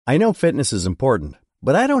I know fitness is important,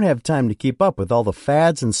 but I don't have time to keep up with all the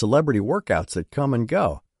fads and celebrity workouts that come and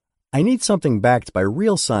go. I need something backed by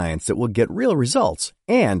real science that will get real results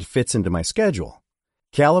and fits into my schedule.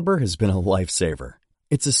 Caliber has been a lifesaver.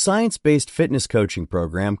 It's a science-based fitness coaching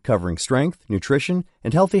program covering strength, nutrition,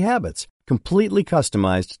 and healthy habits, completely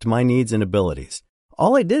customized to my needs and abilities.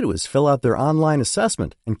 All I did was fill out their online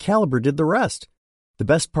assessment, and Caliber did the rest. The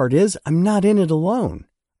best part is, I'm not in it alone.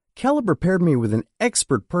 Caliber paired me with an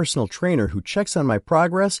expert personal trainer who checks on my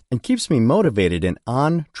progress and keeps me motivated and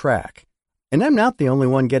on track. And I'm not the only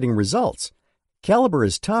one getting results. Caliber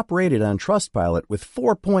is top-rated on Trustpilot with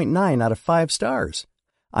 4.9 out of 5 stars.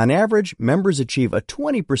 On average, members achieve a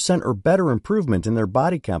 20% or better improvement in their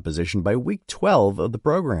body composition by week 12 of the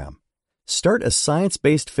program. Start a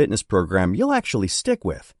science-based fitness program you'll actually stick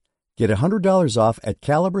with. Get $100 off at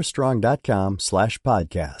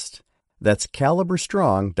caliberstrong.com/podcast. That's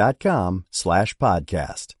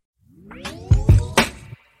caliberstrong.com/podcast.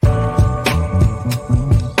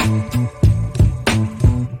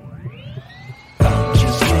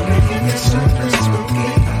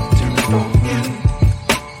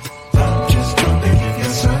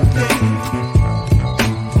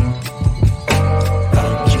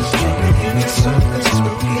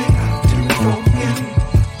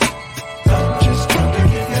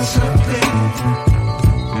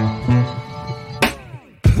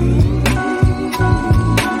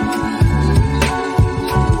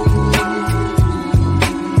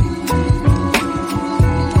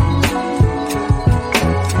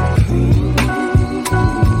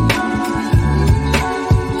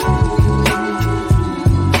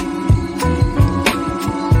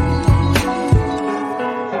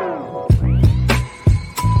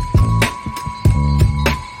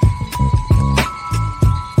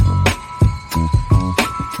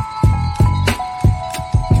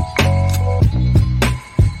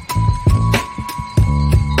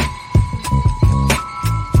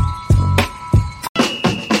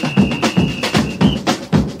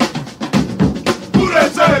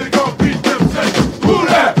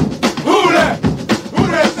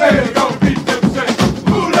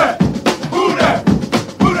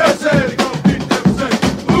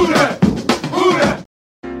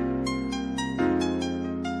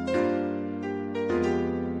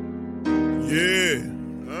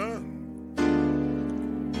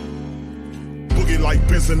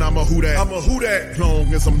 I'm a who that. I'm a who that.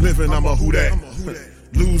 Long as I'm living, I'm a who that.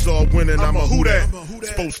 Lose or winning, I'm a who that.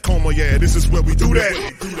 Sports coma, yeah, this is where we do that.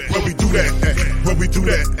 Where we do that, where we do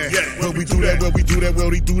that, where we do that, where we do that, where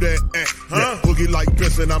we do that. Boogie like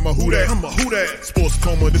Benson, I'm a who that. I'm a who that. Sports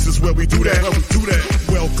coma, this is where we do that. Where we do that.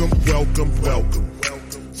 Welcome, welcome, welcome.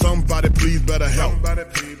 Somebody please better help.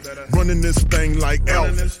 Running this thing like Elf.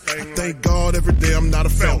 I thank God every day I'm not a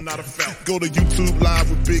felt. Go to YouTube Live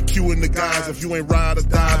with Big Q and the guys. If you ain't ride or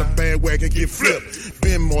die, the bandwagon get flipped.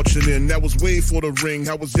 Been marching in, that was way for the ring.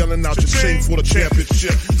 I was yelling out your shame for the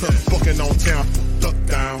championship. Bucking on town, duck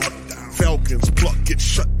down. Falcons pluck, get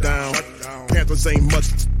shut down. Panthers ain't much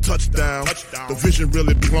touchdown. The vision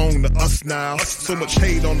really belong to us now. So much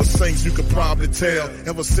hate on the Saints, you could probably tell.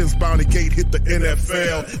 Ever since Bounty Gate hit the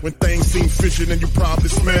NFL, when things seem fishy and you probably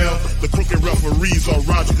smell the crooked referees or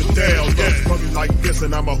Roger Goodell. Yeah, probably like this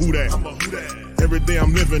and I'm a who that. Every day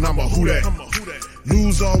I'm living, I'm a who that.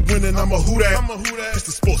 Lose or winning, I'm a who that. It's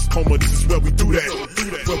the sports coma, this is where we do that.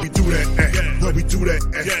 Where we do that, where we do that,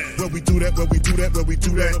 where we do that, where we do that, where we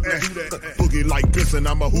do that. Boogie like Benson,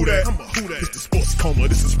 I'm a who that. It's the sports coma,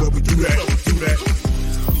 this is where we do that.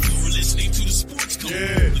 You're listening to the Sports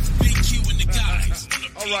Coma with Big Q and the guys on the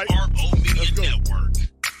PRO Media Network.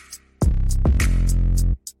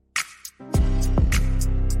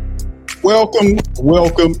 Welcome.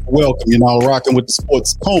 You're now rocking with the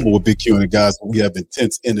Sports Coma with Big Q and the guys. We have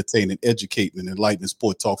intense, entertaining, educating, and enlightening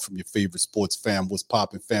sport talk from your favorite sports fam. What's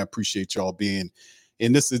poppin', fam? Appreciate y'all being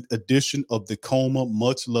in this edition of the Coma.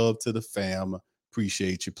 Much love to the fam.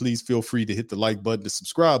 Appreciate you. Please feel free to hit the like button, the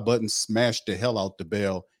subscribe button, smash the hell out the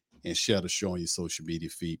bell, and share the show on your social media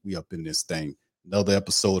feed. We up in this thing. Another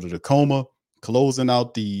episode of the Coma, closing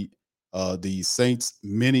out the Saints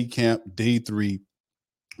mini camp day 3.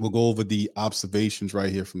 We'll go over the observations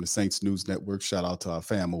right here from the Saints News Network. Shout out to our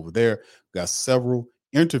fam over there. We got several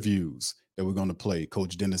interviews that we're going to play.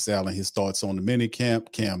 Coach Dennis Allen, his thoughts on the mini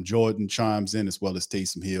camp. Cam Jordan chimes in, as well as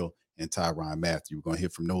Taysom Hill and Tyrann Mathieu. We're going to hear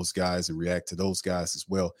from those guys and react to those guys as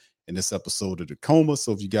well in this episode of the Coma.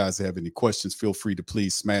 So if you guys have any questions, feel free to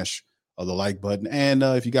please smash the like button. And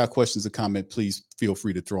if you got questions or comment, please feel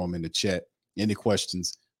free to throw them in the chat. Any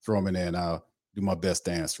questions, throw them in there, and I'll do my best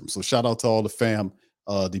to answer them. So shout out to all the fam.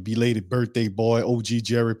 The belated birthday boy, OG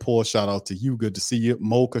Jerry Paul, shout out to you. Good to see you.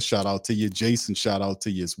 Mocha, shout out to you. Jason, shout out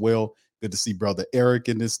to you as well. Good to see brother Eric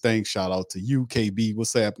in this thing. Shout out to you. KB,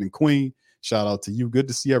 what's happening? Queen, shout out to you. Good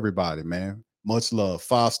to see everybody, man. Much love.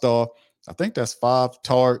 5-star. I think that's 5.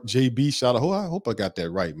 Tar JB, shout out. Oh, I hope I got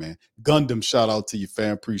that right, man. Gundam, shout out to you,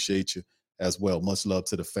 fam. Appreciate you as well. Much love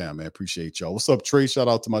to the fam, man. Appreciate y'all. What's up, Trey? Shout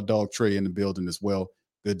out to my dog Trey in the building as well.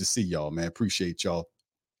 Good to see y'all, man. Appreciate y'all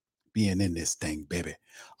being in this thing, baby.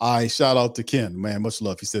 All right, shout out to Ken, man. Much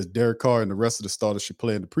love. He says Derek Carr and the rest of the starters should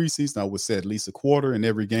play in the preseason. I would say at least a quarter in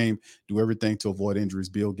every game. Do everything to avoid injuries,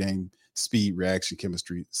 build game speed, reaction,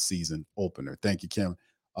 chemistry, season opener. Thank you, Ken.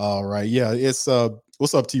 All right, yeah, it's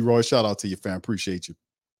what's up, T. Roy? Shout out to you, fam. Appreciate you.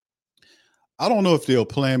 I don't know if they'll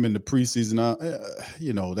play him in the preseason.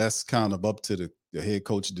 That's kind of up to the head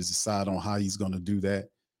coach to decide on how he's going to do that.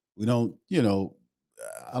 We don't,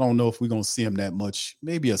 I don't know if we're going to see him that much,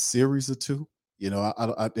 maybe a series or two,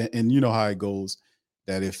 and you know how it goes,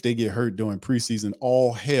 that if they get hurt during preseason,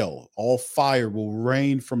 all fire will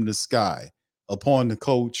rain from the sky upon the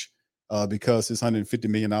coach because his $150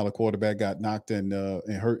 million quarterback got knocked and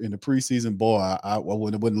hurt in the preseason. Boy, I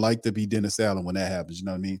wouldn't like to be Dennis Allen when that happens. You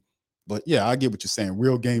know what I mean? But yeah, I get what you're saying.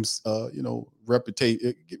 Real games,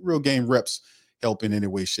 real game reps help in any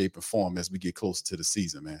way, shape, or form as we get closer to the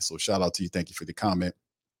season, man. So shout out to you. Thank you for the comment.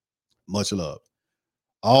 Much love.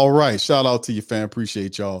 All right. Shout out to you, fam.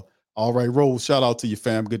 Appreciate y'all. All right, Rose. Shout out to you,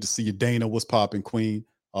 fam. Good to see you. Dana, what's popping, Queen?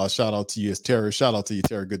 Shout out to you. It's Terry. Shout out to you,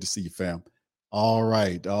 Terry. Good to see you, fam. All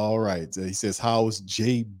right. He says, how's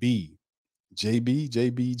JB? JB.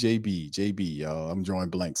 I'm drawing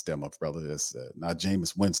blanks there, my brother. That's not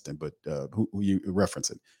Jameis Winston, but who you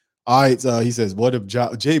referencing? All right. He says, what if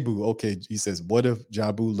Jabu? Okay. He says, what if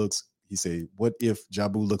Jabu looks? He said, what if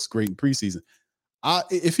Jabu looks great in preseason?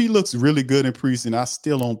 If he looks really good in preseason, I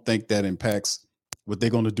still don't think that impacts what they're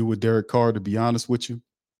going to do with Derek Carr. To be honest with you,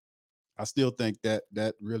 I still think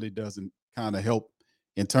that really doesn't kind of help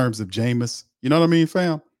in terms of Jameis. You know what I mean,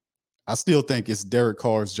 fam? I still think it's Derek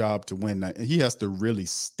Carr's job to win that. He has to really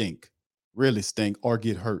stink or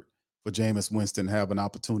get hurt for Jameis Winston to have an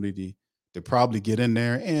opportunity to probably get in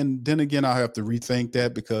there. And then again, I have to rethink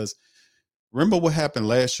that because remember what happened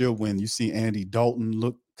last year when you see Andy Dalton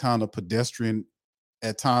look kind of pedestrian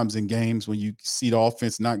at times in games when you see the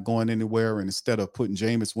offense not going anywhere. And instead of putting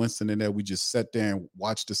Jameis Winston in there, we just sat there and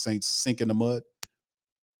watched the Saints sink in the mud.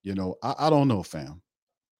 I don't know, fam.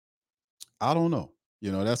 I don't know.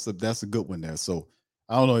 That's a good one there. So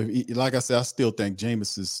I don't know. Like I said, I still think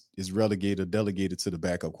Jameis is delegated to the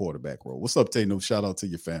backup quarterback role. What's up, Tano? Shout out to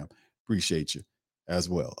your fam. Appreciate you as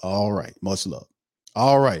well. All right. Much love.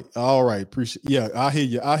 All right. Appreciate. Yeah, I hear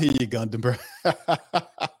you, Gundam, bro.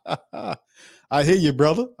 I hear you,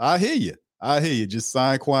 brother. I hear you. Just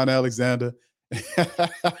sign Kwon Alexander.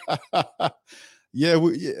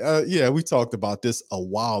 We talked about this a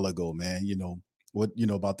while ago, man.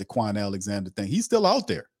 About the Kwon Alexander thing. He's still out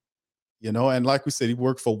there, and like we said, he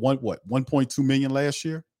worked for 1.2 million last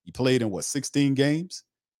year. He played in 16 games.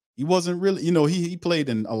 He wasn't really, he played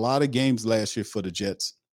in a lot of games last year for the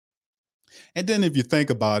Jets. And then if you think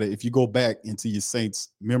about it, if you go back into your Saints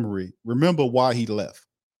memory, remember why he left.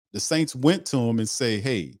 The Saints went to him and say,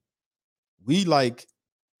 hey, we like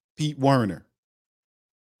Pete Werner.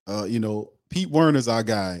 Pete Werner's our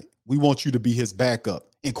guy. We want you to be his backup.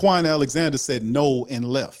 And Kwon Alexander said no and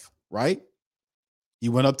left, right? He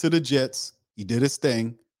went up to the Jets. He did his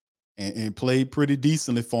thing and played pretty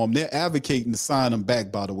decently for him. They're advocating to sign him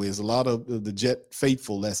back, by the way. There's a lot of the Jet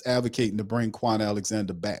faithful that's advocating to bring Kwon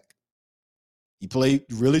Alexander back. He played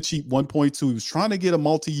really cheap, 1.2. He was trying to get a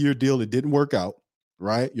multi-year deal. It didn't work out,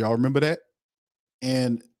 right? Y'all remember that?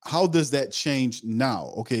 And how does that change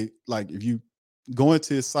now? Okay, like if you go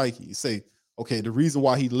into his psyche, you say, okay, the reason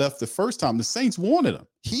why he left the first time, the Saints wanted him.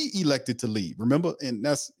 He elected to leave, remember? And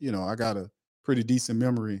that's, I got a pretty decent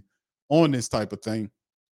memory on this type of thing.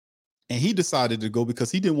 And he decided to go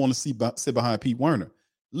because he didn't want to sit behind Pete Werner.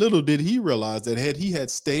 Little did he realize that had he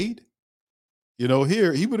stayed,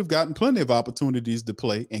 here, he would have gotten plenty of opportunities to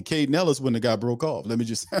play, and Caden Ellis wouldn't have got broke off. Let me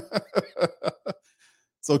just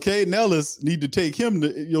so Caden Ellis need to take him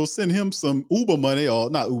to, send him some Uber money, or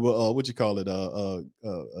not Uber,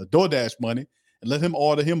 DoorDash money, and let him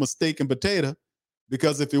order him a steak and potato.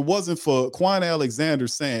 Because if it wasn't for Kwon Alexander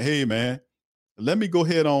saying, hey, man, let me go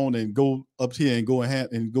ahead on and go up here and go ahead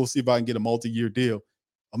and go see if I can get a multi-year deal.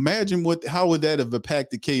 Imagine how would that have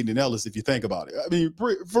impacted Caden Ellis if you think about it? I mean,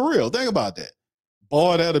 for real, think about that.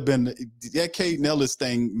 Boy, that'd have been that Caden Ellis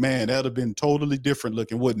thing, man, that'd have been totally different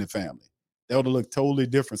looking, wouldn't it, family? That would have looked totally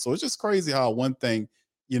different. So it's just crazy how one thing,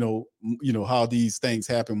 how these things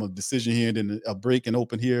happen, a decision here and then a break and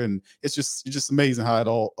open here, and it's just amazing how it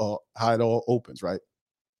all opens, right?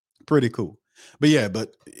 Pretty cool. But yeah,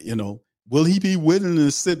 will he be willing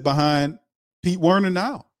to sit behind Pete Werner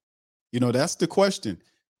now? That's the question.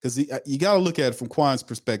 Because you got to look at it from Quan's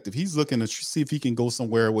perspective. He's looking to see if he can go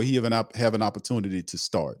somewhere where he have an opportunity to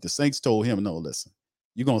start. The Saints told him, no, listen,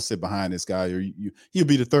 you're going to sit behind this guy, or he'll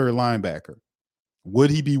be the third linebacker. Would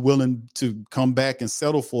he be willing to come back and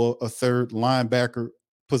settle for a third linebacker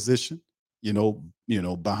position,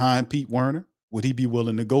 behind Pete Werner? Would he be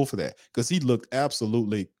willing to go for that? Because he looked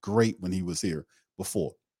absolutely great when he was here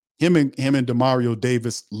before. Him and Demario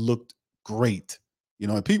Davis looked great.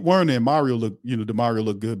 And Pete Werner and Mario DeMario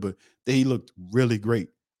looked good, but he looked really great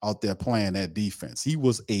out there playing that defense. He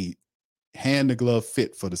was a hand-to-glove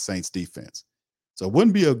fit for the Saints defense. So it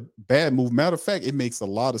wouldn't be a bad move. Matter of fact, it makes a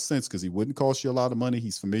lot of sense because he wouldn't cost you a lot of money.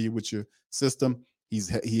 He's familiar with your system. He's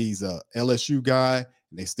a LSU guy,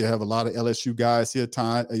 and they still have a lot of LSU guys here.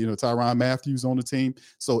 Tyrann Mathieu on the team.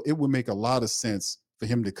 So it would make a lot of sense for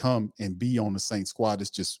him to come and be on the Saints squad. It's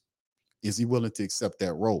just, is he willing to accept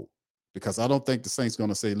that role? Because I don't think the Saints going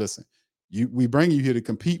to say, listen, we bring you here to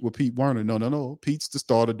compete with Pete Werner. No. Pete's the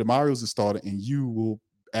starter, DeMario's the starter, and you will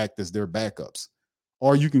act as their backups.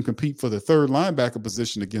 Or you can compete for the third linebacker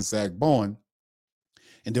position against Zach Bowen.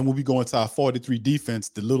 And then when we go into our 43 defense,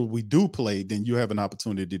 the little we do play, then you have an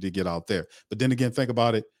opportunity to get out there. But then again, think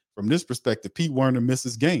about it from this perspective. Pete Werner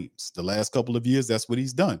misses games. The last couple of years, that's what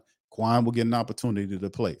he's done. Quan will get an opportunity to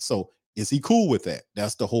play. So is he cool with that?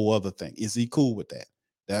 That's the whole other thing. Is he cool with that?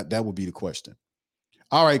 That would be the question.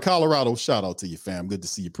 All right, Colorado, shout out to you, fam. Good to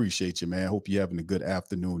see you. Appreciate you, man. Hope you're having a good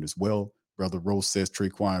afternoon as well. Brother Rose says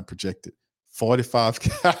Traquan projected 45.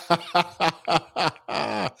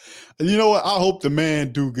 You know what? I hope the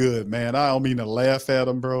man do good, man. I don't mean to laugh at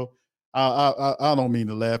him, bro. I don't mean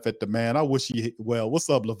to laugh at the man. I wish he well. What's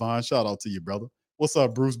up, Levon? Shout out to you, brother. What's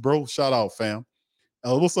up, Bruce, bro? Shout out, fam.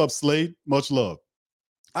 What's up, Slade? Much love.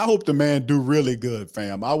 I hope the man do really good,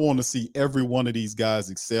 fam. I want to see every one of these guys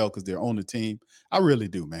excel because they're on the team. I really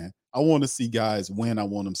do, man. I want to see guys win. I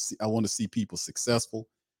want to see people successful.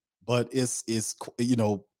 But it's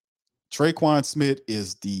Traquan Smith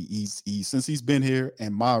is since he's been here,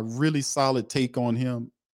 and my really solid take on him,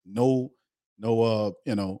 no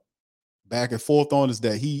back and forth on, is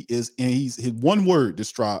that he's his one word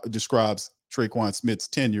describes Traquan Smith's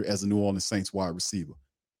tenure as a New Orleans Saints wide receiver: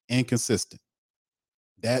 inconsistent.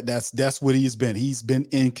 That's what he's been. He's been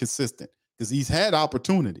inconsistent because he's had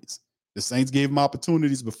opportunities. The Saints gave him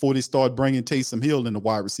opportunities before they started bringing Taysom Hill in the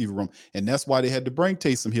wide receiver room, and that's why they had to bring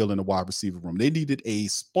Taysom Hill in the wide receiver room. They needed a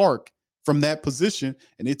spark from that position,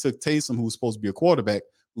 and they took Taysom, who's supposed to be a quarterback,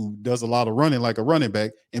 who does a lot of running like a running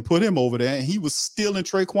back, and put him over there, and he was stealing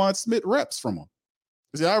Traquan Smith reps from him.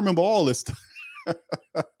 See, I remember all this stuff.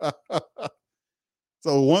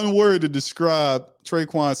 So one word to describe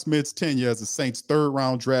Traquan Smith's tenure as a Saints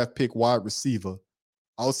third-round draft pick wide receiver,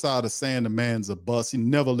 outside of saying the man's a bust, he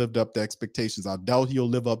never lived up to expectations. I doubt he'll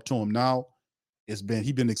live up to them now. He's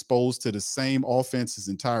been exposed to the same offense his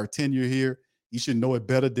entire tenure here. He should know it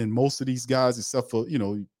better than most of these guys, except for,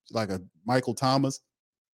 like a Michael Thomas.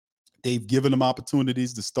 They've given him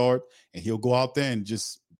opportunities to start, and he'll go out there and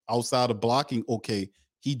just, outside of blocking, okay,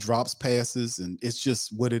 he drops passes, and it's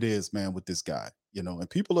just what it is, man, with this guy. And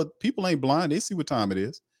people ain't blind. They see what time it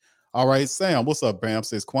is. All right, Sam, what's up, Bam?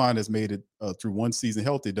 Says Quan has made it through one season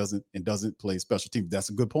healthy, doesn't play special teams. That's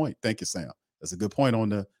a good point. Thank you, Sam. That's a good point on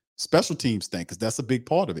the special teams thing, because that's a big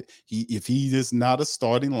part of it. If he is not a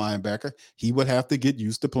starting linebacker, he would have to get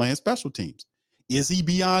used to playing special teams. Is he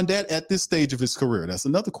beyond that at this stage of his career? That's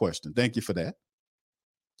another question. Thank you for that.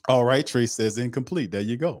 All right, Trace says incomplete. There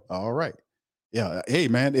you go. All right. Yeah. Hey,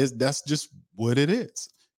 man, that's just what it is.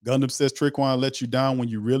 Gundam says Traquan let you down when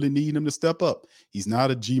you really need him to step up. He's not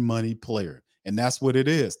a G-money player. And that's what it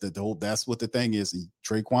is. That's what the thing is.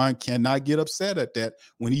 Traquan cannot get upset at that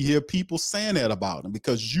when he hear people saying that about him,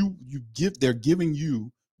 because they're giving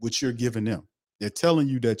you what you're giving them. They're telling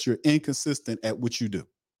you that you're inconsistent at what you do.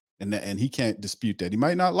 And he can't dispute that. He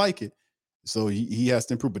might not like it, so he has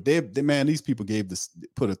to improve. But these people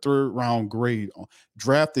put a third-round grade on,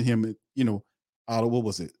 drafted him, out of, what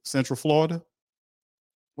was it, Central Florida?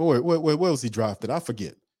 Where was he drafted? I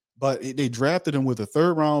forget. But they drafted him with a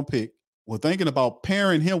third-round pick. We're thinking about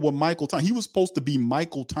pairing him with Michael Thomas. He was supposed to be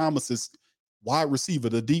Michael Thomas's wide receiver,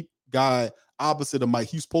 the deep guy opposite of Mike.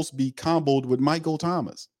 He was supposed to be comboed with Michael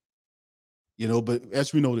Thomas. But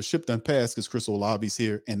as we know, the ship done passed because Chris Olavi's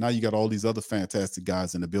here, and now you got all these other fantastic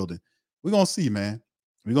guys in the building. We're gonna see, man.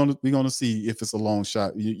 We're gonna see if it's a long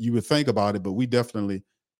shot. You would think about it, but we definitely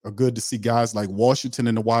are good to see guys like Washington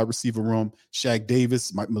in the wide receiver room, Shaq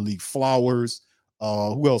Davis, Malik Flowers.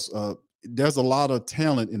 Who else? There's a lot of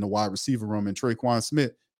talent in the wide receiver room, and Tre'Quan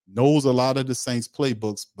Smith knows a lot of the Saints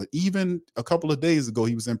playbooks. But even a couple of days ago,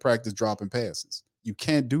 he was in practice dropping passes. You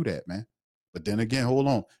can't do that, man. But then again, hold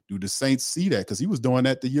on. Do the Saints see that? Because he was doing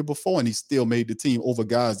that the year before, and he still made the team over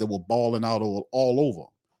guys that were balling out all over.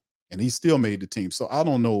 And he still made the team. So I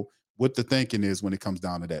don't know what the thinking is when it comes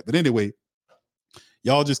down to that. But anyway,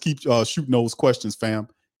 y'all just keep shooting those questions, fam.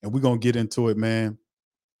 And we're going to get into it, man.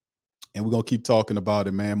 And we're going to keep talking about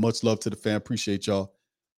it, man. Much love to the fam. Appreciate y'all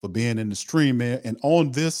for being in the stream, man. And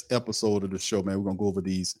on this episode of the show, man, we're going to go over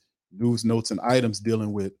these news, notes, and items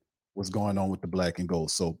dealing with what's going on with the black and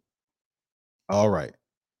gold. So, all right.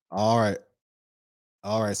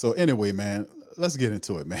 So anyway, man, let's get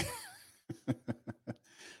into it, man.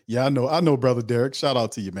 Yeah, I know, brother Derek. Shout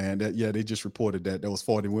out to you, man. They just reported that was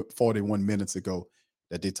 41 minutes ago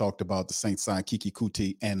that they talked about the Saints signed Keke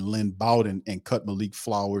Coutee and Lynn Bowden and cut Malik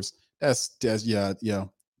Flowers. That's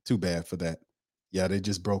too bad for that. Yeah, they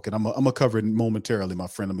just broke it. I'm gonna cover it momentarily, my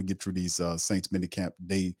friend. I'm gonna get through these Saints minicamp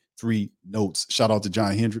day 3 notes. Shout out to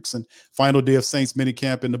John Hendrickson. Final day of Saints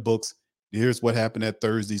minicamp in the books. Here's what happened at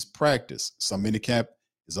Thursday's practice. Some minicamp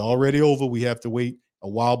is already over. We have to wait a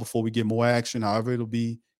while before we get more action. However, it'll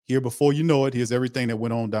be here before you know it. Here's everything that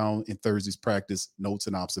went on down in Thursday's practice, notes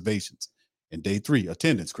and observations. In day 3,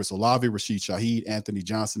 attendance, Chris Olave, Rashid Shaheed, Anthony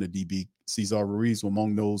Johnson, the DB, Cesar Ruiz were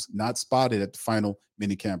among those not spotted at the final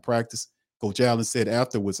minicamp practice. Coach Allen said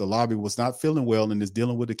afterwards, Olave was not feeling well and is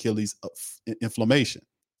dealing with Achilles inflammation.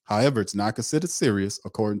 However, it's not considered serious,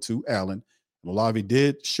 according to Allen. Olave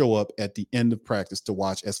did show up at the end of practice to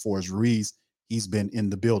watch. As far as Ruiz, he's been in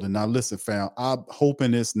the building. Now, listen, fam, I'm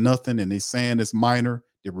hoping it's nothing, and they're saying it's minor.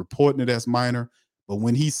 They're reporting it as minor. But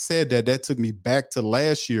when he said that, that took me back to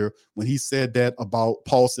last year when he said that about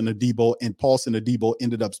Paulson Adebo, and Paulson Adebo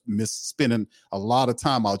ended up spending a lot of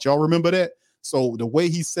time out. Y'all remember that? So the way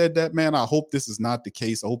he said that, man, I hope this is not the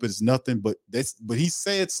case. I hope it's nothing, but he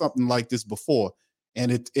said something like this before,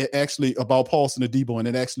 and it actually about Paulson Adebo, and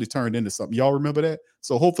it actually turned into something. Y'all remember that?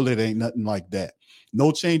 So hopefully it ain't nothing like that.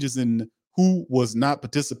 No changes in who was not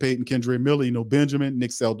participating. Kendre Miller, Benjamin,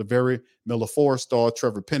 Nick Saldiveri, Miller Forrester,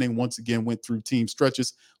 Trevor Penning once again went through team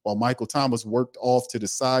stretches, while Michael Thomas worked off to the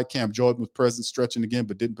side. Cam Jordan was present stretching again,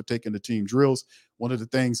 but didn't partake in the team drills. One of the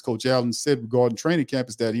things Coach Allen said regarding training camp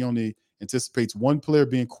is that he only anticipates one player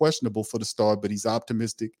being questionable for the start, but he's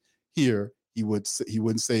optimistic here. He wouldn't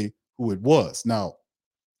say who it was. Now,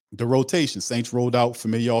 the rotation, Saints rolled out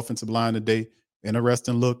familiar offensive line today.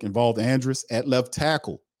 Interesting look involved Andrus at left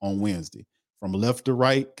tackle on Wednesday. From left to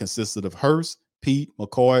right, consisted of Hurst, Pete,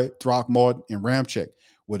 McCoy, Throckmorton, and Ramczyk.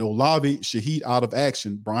 With Olave, Shaheed out of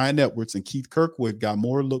action, Brian Edwards and Keith Kirkwood got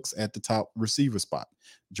more looks at the top receiver spot.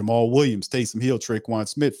 Jamal Williams, Taysom Hill, Tre'Quan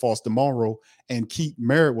Smith, Foster Monroe, and Keith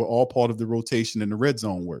Merritt were all part of the rotation in the red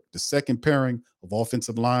zone work. The second pairing of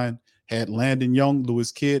offensive line had Landon Young,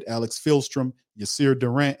 Lewis Kidd, Alex Philstrom, Yasir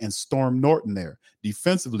Durant, and Storm Norton there.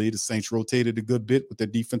 Defensively, the Saints rotated a good bit with their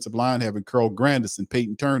defensive line having Carl Grandison,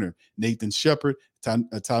 Peyton Turner, Nathan Shepard,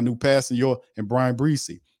 Tanu Passanio, and Brian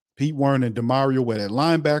Breesy. Pete Werner and DeMario were at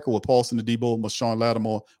linebacker with Paulson Adebo, Marshawn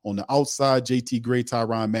Lattimore on the outside. JT Gray,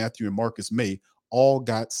 Tyrann Mathieu, and Marcus May all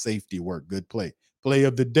got safety work. Good play. Play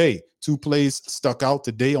of the day. 2 plays stuck out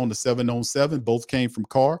today on the 7-on-7. Both came from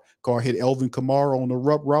Carr. Carr hit Elvin Kamara on the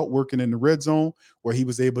rub route working in the red zone where he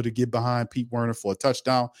was able to get behind Pete Werner for a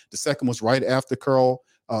touchdown. The second was right after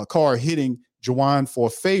Carr hitting Juwan for a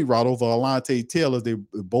fade route over Alontae Taylor. They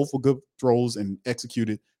both were good throws and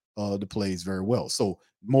executed the plays very well. So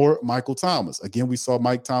more Michael Thomas. Again, we saw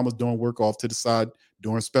Mike Thomas doing work off to the side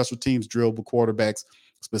during special teams drill with quarterbacks,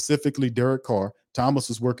 specifically Derek Carr. Thomas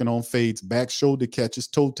was working on fades, back shoulder catches,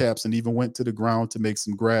 toe taps, and even went to the ground to make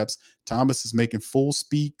some grabs. Thomas is making full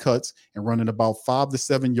speed cuts and running about 5 to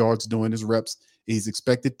 7 yards doing his reps. He's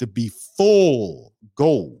expected to be full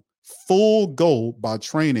go by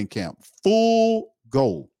training camp. Full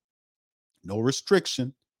go. No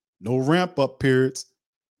restriction, no ramp up periods.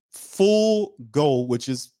 Full go, which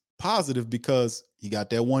is positive because he got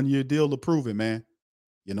that 1-year deal to prove it, man.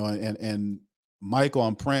 And Michael,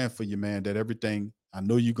 I'm praying for you, man, that everything, I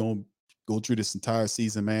know you're going to go through this entire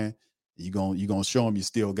season, man. You're going to show him you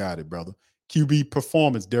still got it, brother. QB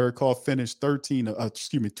performance, Derek Carr finished 3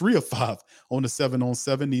 of 5 on the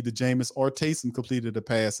 7-on-7. Neither Jameis or Taysom completed a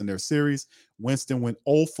pass in their series. Winston went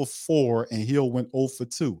 0 for 4 and Hill went 0 for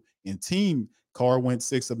 2. In team, Carr went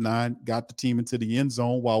 6 of 9, got the team into the end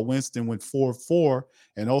zone, while Winston went 4 of 4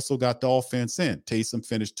 and also got the offense in. Taysom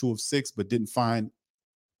finished 2 of 6, but didn't find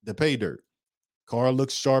the pay dirt. Carr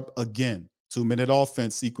looks sharp again. 2-minute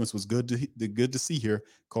offense sequence was good to see here.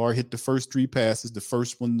 Carr hit the first 3 passes. The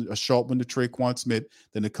first one, a sharp one to Tre'Quan Smith.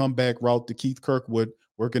 Then the comeback route to Keith Kirkwood,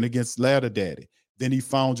 working against Ladder Daddy. Then he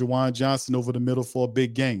found Juwan Johnson over the middle for a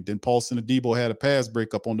big gain. Then Paulson Adebo had a pass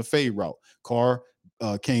breakup on the fade route. Carr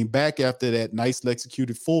came back after that nicely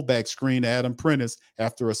executed fullback screen to Adam Prentice.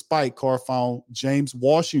 After a spike, Carr found James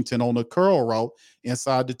Washington on a curl route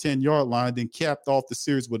inside the 10-yard line, then capped off the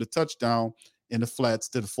series with a touchdown in the flats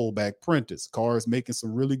to the fullback Prentice. Carr is making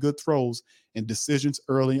some really good throws and decisions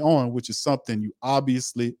early on, which is something you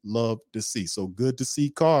obviously love to see. So good to see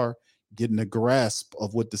Carr getting a grasp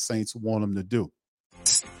of what the Saints want him to do.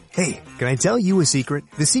 Hey, can I tell you a secret?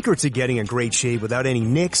 The secret to getting a great shave without any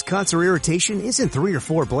nicks, cuts, or irritation isn't 3 or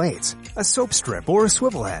 4 blades, a soap strip, or a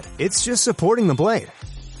swivel head. It's just supporting the blade.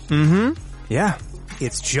 Yeah,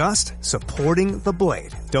 it's just supporting the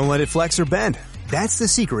blade. Don't let it flex or bend. That's the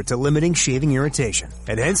secret to limiting shaving irritation.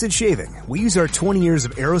 At Henson Shaving, we use our 20 years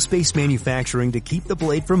of aerospace manufacturing to keep the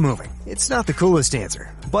blade from moving. It's not the coolest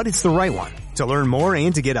answer, but it's the right one. To learn more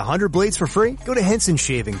and to get 100 blades for free, go to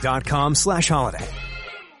hensonshaving.com/holiday.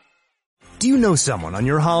 Do you know someone on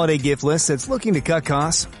your holiday gift list that's looking to cut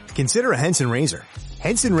costs? Consider a Henson razor.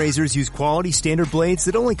 Henson razors use quality standard blades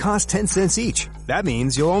that only cost 10 cents each. That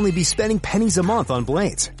means you'll only be spending pennies a month on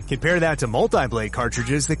blades. Compare that to multi-blade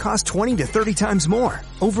cartridges that cost 20 to 30 times more.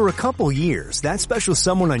 Over a couple years, that special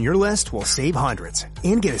someone on your list will save hundreds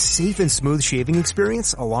and get a safe and smooth shaving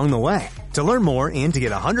experience along the way. To learn more and to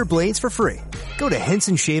get 100 blades for free, go to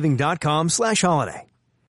hensonshaving.com/holiday.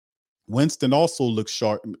 Winston also looks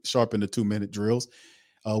sharp in the 2-minute drills.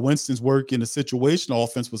 Winston's work in the situational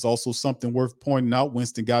offense was also something worth pointing out.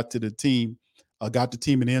 Winston got the team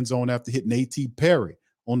in the end zone after hitting A.T. Perry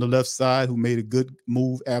on the left side, who made a good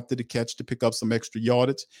move after the catch to pick up some extra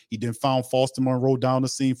yardage. He then found Foster Monroe down the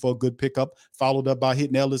seam for a good pickup, followed up by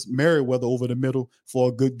hitting Ellis Merriweather over the middle for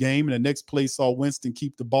a good game. And the next play saw Winston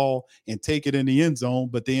keep the ball and take it in the end zone,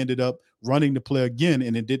 but they ended up running the play again,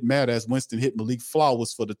 and it didn't matter as Winston hit Malik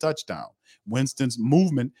Flowers for the touchdown. Winston's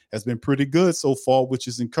movement has been pretty good so far, which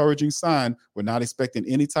is an encouraging sign. We're not expecting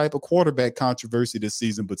any type of quarterback controversy this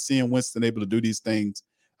season, but seeing Winston able to do these things,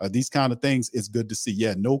 these kind of things, is good to see.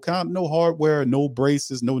 Yeah, no hardware, no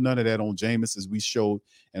braces, no none of that on Jameis, as we showed,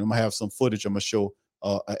 and I'm gonna have some footage I'm gonna show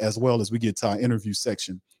as well as we get to our interview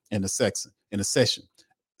section in a session.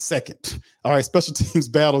 Second. All right, special teams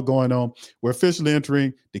battle going on. We're officially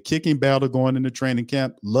entering the kicking battle going into training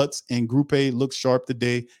camp. Lutz and Group A look sharp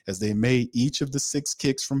today as they made each of the 6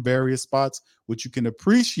 kicks from various spots. What you can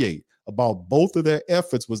appreciate about both of their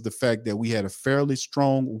efforts was the fact that we had a fairly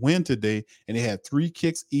strong win today, and they had 3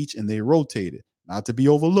 kicks each and they rotated. Not to be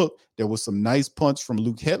overlooked, there was some nice punts from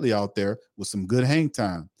Luke Headley out there with some good hang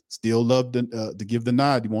time. Still love to give the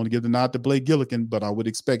nod. You want to give the nod to Blake Gillikin, but I would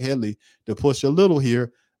expect Headley to push a little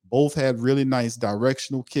here. Both had really nice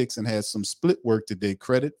directional kicks and had some split work today.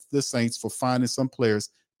 Credit the Saints for finding some players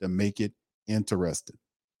to make it interesting.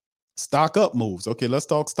 Stock up moves. Okay, let's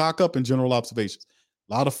talk stock up and general observations.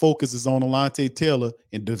 A lot of focus is on Alontae Taylor,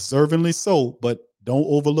 and deservingly so, but don't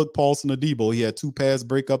overlook Paulson Adebo. He had 2 pass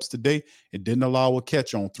breakups today and didn't allow a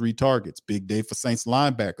catch on 3 targets. Big day for Saints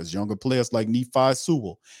linebackers. Younger players like Nephi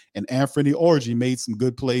Sewell and Anthony Orji made some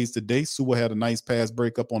good plays today. Sewell had a nice pass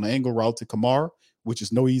breakup on the angle route to Kamara, which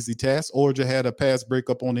is no easy task. Orja had a pass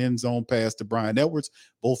breakup on the end zone pass to Brian Edwards.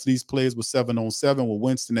 Both of these plays were 7-on-7 with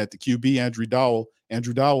Winston at the QB. Andrew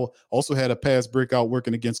Dowell also had a pass breakout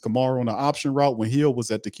working against Kamara on the option route when Hill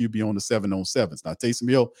was at the QB on the 7-on-7s. Now, Taysom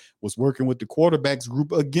Hill was working with the quarterbacks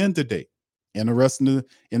group again today. Interesting,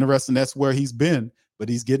 that's where he's been, but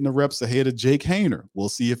he's getting the reps ahead of Jake Haener. We'll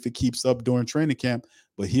see if it keeps up during training camp,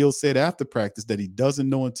 but Hill said after practice that he doesn't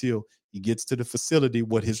know until he gets to the facility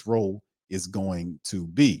what his role is going to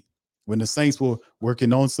be. When the Saints were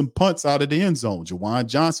working on some punts out of the end zone, Juwan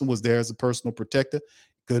Johnson was there as a personal protector.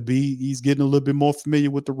 Could be he's getting a little bit more familiar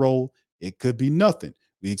with the role. It could be nothing.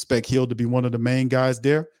 We expect Hill to be one of the main guys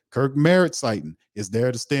there. Kirk Merritt sighting is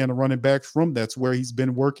there to stay in the running backs room. That's where he's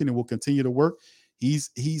been working and will continue to work.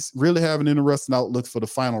 He's really having an interesting outlook for the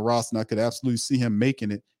final roster, and I could absolutely see him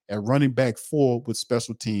making it at running back 4 with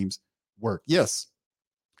special teams work. Yes,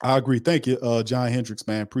 I agree. Thank you, John Hendricks,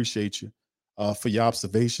 man. Appreciate you for your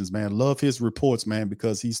observations, man. Love his reports, man,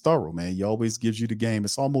 because he's thorough, man. He always gives you the game.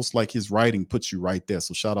 It's almost like his writing puts you right there.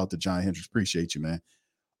 So shout out to John Hendricks. Appreciate you, man.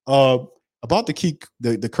 About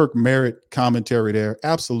the Kirk Merritt commentary there,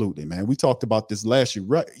 absolutely, man. We talked about this last year,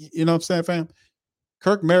 right? You know what I'm saying, fam?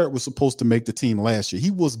 Kirk Merritt was supposed to make the team last year.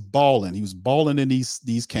 He was balling. He was balling in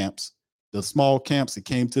these camps, the small camps. It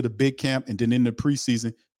came to the big camp, and then in the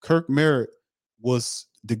preseason, Kirk Merritt was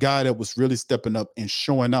the guy that was really stepping up and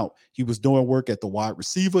showing out. He was doing work at the wide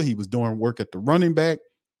receiver. He was doing work at the running back,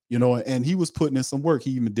 and he was putting in some work.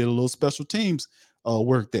 He even did a little special teams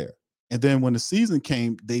work there. And then when the season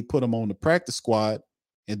came, they put him on the practice squad,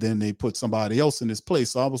 and then they put somebody else in his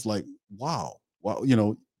place. So I was like, wow, what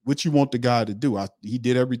you want the guy to do? He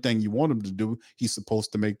did everything you want him to do. He's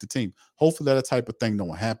supposed to make the team. Hopefully that type of thing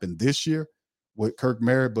don't happen this year with Kirk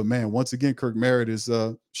Merritt. But man, once again, Kirk Merritt is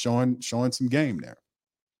showing some game there.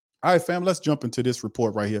 All right, fam, let's jump into this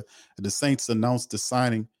report right here. The Saints announced the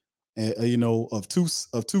signing, of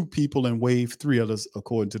two people and waived 3 others,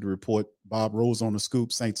 according to the report. Bob Rose on the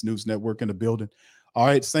scoop, Saints News Network in the building. All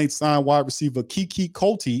right, Saints signed wide receiver Kiki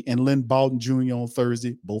Coutee and Lynn Bowden Jr. on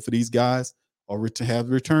Thursday. Both of these guys have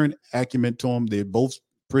return acumen to them. They're both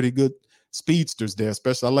pretty good speedsters there,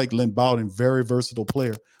 especially I like Lynn Bowden, very versatile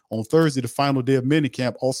player. On Thursday, the final day of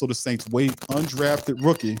minicamp, also the Saints waived undrafted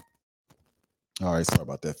rookie. All right, sorry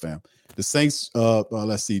about that, fam. The Saints,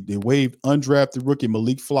 they waived undrafted rookie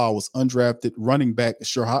Malik Flowers, undrafted running back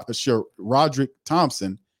Roderick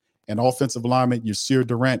Thompson, and offensive lineman Yasir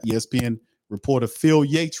Durant. ESPN reporter Phil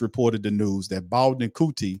Yates reported the news that Bowden and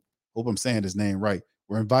Coutee, hope I'm saying his name right,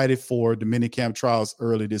 were invited for the minicamp trials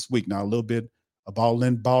early this week. Now, a little bit about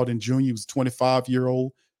Lynn Bowden Jr. He was a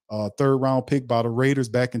 25-year-old, third-round pick by the Raiders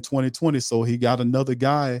back in 2020. So he got another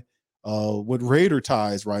guy with Raider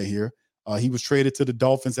ties right here. He was traded to the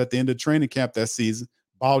Dolphins at the end of training camp that season.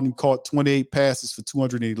 Bowden caught 28 passes for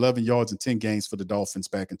 211 yards in 10 games for the Dolphins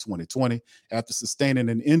back in 2020. After sustaining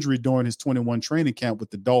an injury during his 21 training camp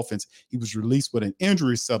with the Dolphins, he was released with an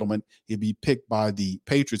injury settlement. He'd be picked by the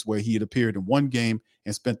Patriots, where he had appeared in 1 game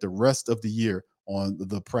and spent the rest of the year on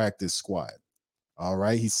the practice squad. All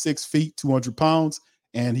right, he's 6 feet, 200 pounds,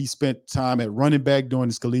 and he spent time at running back during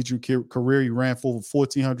his collegiate career. He ran for over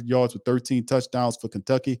 1,400 yards with 13 touchdowns for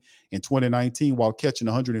Kentucky in 2019 while catching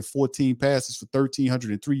 114 passes for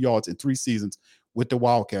 1,303 yards in 3 seasons with the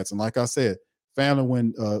Wildcats. And like I said, family,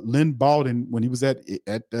 when Lynn Bowden, when he was at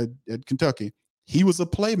Kentucky, he was a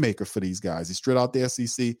playmaker for these guys. He straight out the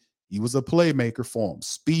SEC. He was a playmaker for them.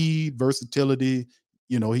 Speed, versatility.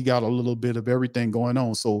 He got a little bit of everything going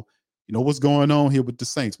on. So, what's going on here with the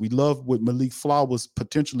Saints? We love what Malik Flowers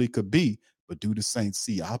potentially could be, but do the Saints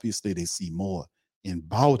see? Obviously, they see more in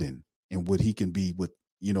Bowden and what he can be with,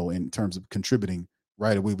 in terms of contributing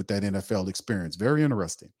right away with that NFL experience. Very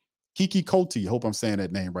interesting. Kiki Coutee, hope I'm saying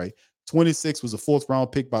that name right. 26, was a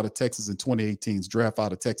 4th-round pick by the Texans in 2018's draft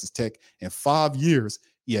out of Texas Tech. In 5 years,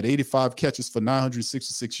 he had 85 catches for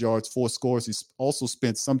 966 yards, 4 scores. He also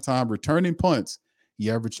spent some time returning punts.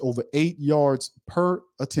 He averaged over 8 yards per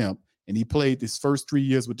attempt. And he played his first 3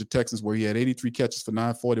 years with the Texans, where he had 83 catches for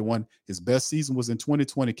 941. His best season was in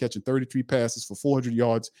 2020, catching 33 passes for 400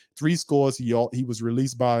 yards, 3 scores. He was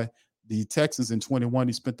released by the Texans in 21.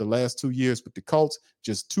 He spent the last 2 years with the Colts,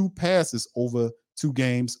 just 2 passes over 2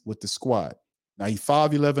 games with the squad. Now, he's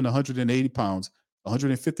 5'11", 180 pounds,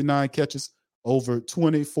 159 catches, over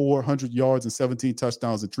 2,400 yards and 17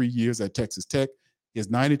 touchdowns in 3 years at Texas Tech. His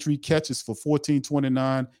 93 catches for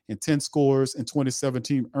 1,429 and 10 scores in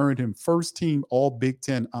 2017 earned him first team All Big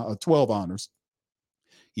Ten 12 honors.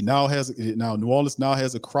 New Orleans now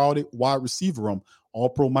has a crowded wide receiver room.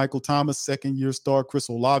 All-Pro Michael Thomas, second-year star Chris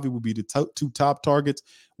Olave will be the 2 top targets,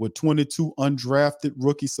 with 22 undrafted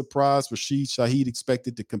rookie surprise Rashid Shaheed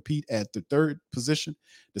expected to compete at the 3rd position.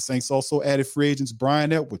 The Saints also added free agents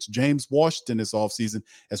Brian Edwards, James Washington this offseason,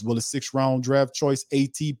 as well as 6th-round draft choice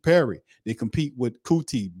A.T. Perry. They compete with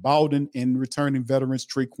Coutee, Bowden, and returning veterans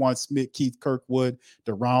Traquan Smith, Keith Kirkwood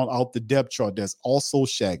to round out the depth chart. There's also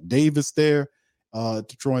Shaq Davis there to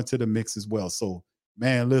throw into the mix as well. So,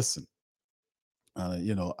 man, listen.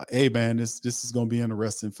 Hey, man, this is going to be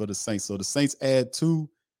interesting for the Saints. So the Saints add 2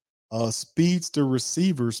 speedster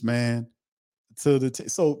receivers, man, to the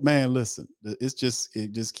so, man, listen, it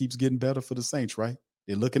just keeps getting better for the Saints, right?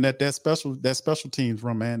 They're looking at that special teams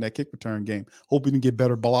run, man, that kick return game. Hope we can get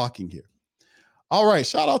better blocking here. All right,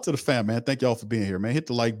 shout out to the fam, man. Thank y'all for being here, man. Hit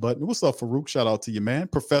the like button. What's up, Farouk? Shout out to you, man.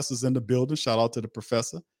 Professor's in the building. Shout out to the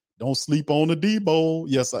professor. Don't sleep on the Debo.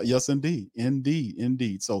 Yes,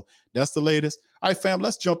 indeed. So that's the latest. All right, fam,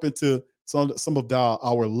 let's jump into some of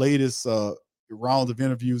our latest round of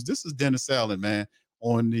interviews. This is Dennis Allen, man,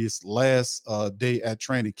 on this last day at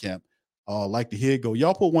training camp. Like to hear it go.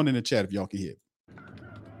 Y'all put one in the chat if y'all can hear it.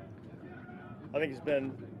 I think it's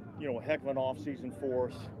been, a heck of an offseason for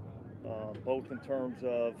us, both in terms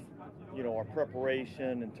of, our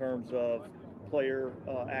preparation, in terms of player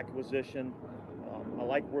acquisition. I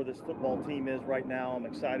like where this football team is right now. I'm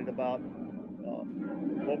excited about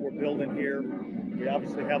what we're building here. We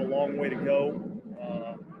obviously have a long way to go.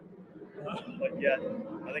 but yet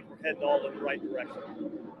I think we're heading all in the right direction.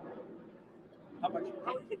 How would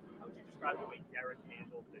you describe the way Derek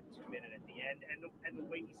handled the 2-minute at the end and the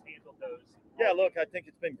way he's handled those? Yeah, look, I think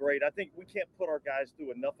it's been great. I think we can't put our guys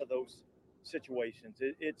through enough of those situations.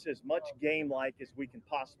 It's as much game-like as we can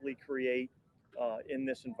possibly create in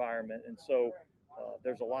this environment. And so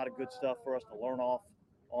there's a lot of good stuff for us to learn off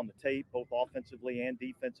on the tape, both offensively and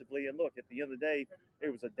defensively. And look, at the end of the day, it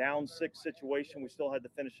was a down 6 situation. We still had to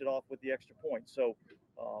finish it off with the extra point. So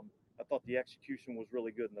I thought the execution was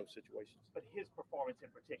really good in those situations. But his performance in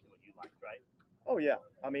particular, you liked, right? Oh, yeah.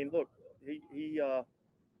 I mean, look,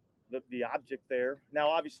 the object there. Now,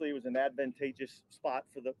 obviously, it was an advantageous spot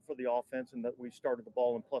for the offense, and that we started the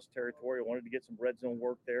ball in plus territory. I wanted to get some red zone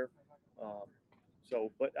work there.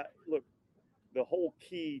 Look, the whole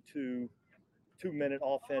key to 2-minute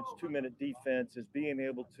offense, 2-minute defense is being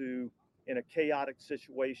able to, in a chaotic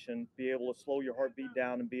situation, be able to slow your heartbeat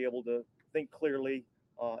down and be able to think clearly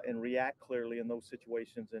and react clearly in those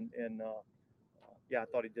situations. Yeah, I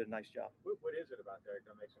thought he did a nice job. What is it about Derek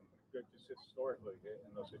that makes him good just historically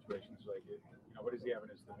in those situations? Like, what does he have in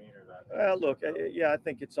his demeanor that? Look, I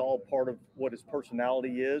think it's all part of what his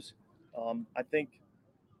personality is. I think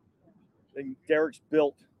Derek's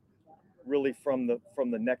built really from the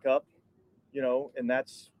neck up, and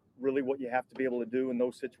that's really what you have to be able to do in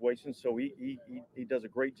those situations. So he does a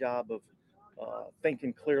great job of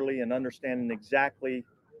thinking clearly and understanding exactly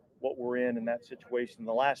what we're in that situation.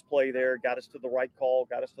 The last play there got us to the right call,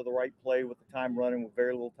 got us to the right play with the time running with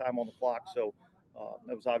very little time on the clock. So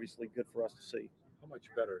that was obviously good for us to see. How much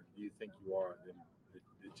better do you think you are than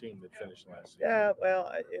the team that finished last season? Yeah,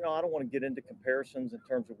 well, I don't want to get into comparisons in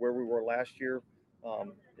terms of where we were last year.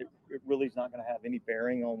 It really is not going to have any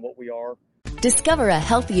bearing on what we are. Discover a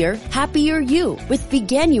healthier, happier you with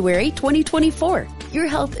Veganuary 2024. Your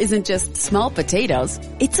health isn't just small potatoes,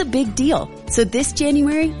 it's a big deal. So this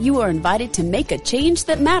January, you are invited to make a change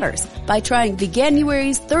that matters by trying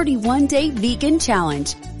Veganuary's 31-day vegan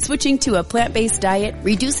challenge. Switching to a plant-based diet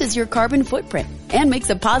reduces your carbon footprint and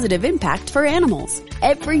makes a positive impact for animals.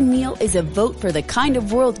 Every meal is a vote for the kind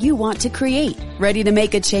of world you want to create. Ready to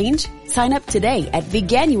make a change? Sign up today at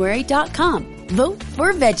Veganuary.com. Vote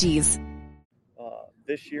for veggies.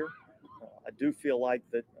 This year, I do feel like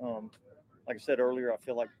that, like I said earlier, I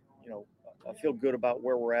feel like, I feel good about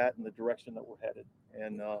where we're at and the direction that we're headed.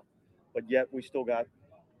 But yet we still got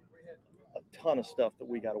a ton of stuff that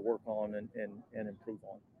we got to work on and improve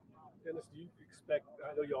on. Dennis, do you expect,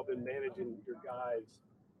 I know y'all been managing your guys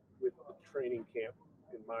with the training camp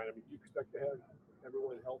in mind. I mean, do you expect to have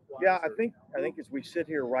everyone health-wise? Yeah, I think as we sit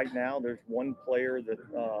here right now, there's one player that,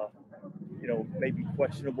 may be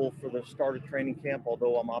questionable for the start of training camp,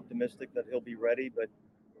 although I'm optimistic that he'll be ready. But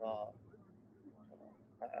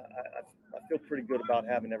I feel pretty good about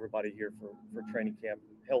having everybody here for training camp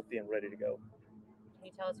healthy and ready to go. Can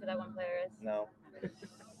you tell us who that one player is? No.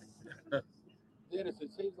 Dennis,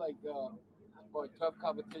 it seems like tough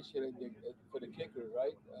competition for the kicker,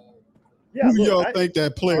 right? Who do y'all think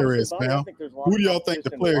that player is, man? Who do y'all think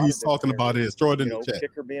the player he's talking about is? Throw it in the chat.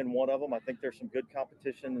 Kicker being one of them. I think there's some good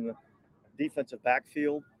competition in the defensive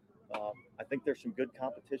backfield. I think there's some good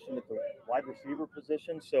competition at the wide receiver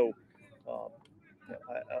position. So I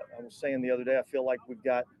was saying the other day, I feel like we've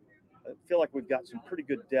got some pretty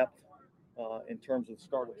good depth in terms of the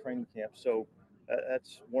start of training camp. So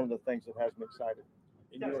that's one of the things that has me excited.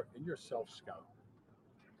 In your self-scout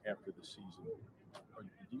after the season,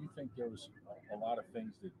 do you think there was a lot of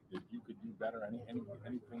things that you could do better? Anything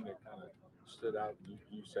that kind of stood out?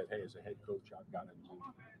 You said, hey, as a head coach, I've got to do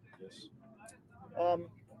this.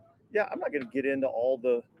 Yeah, I'm not going to get into all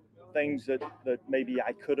the things that maybe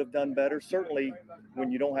I could have done better. Certainly,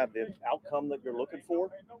 when you don't have the outcome that you're looking for,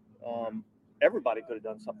 everybody could have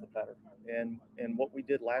done something better. And what we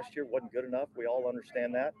did last year wasn't good enough. We all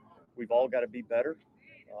understand that. We've all got to be better,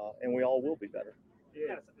 and we all will be better.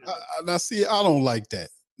 Yeah. Now, see, I don't like that.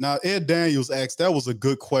 Now, Ed Daniels asked, that was a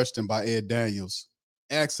good question by Ed Daniels,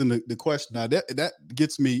 asking the question. Now, that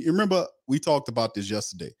gets me. Remember, we talked about this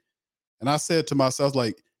yesterday. And I said to myself,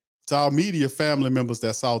 like, to our media family members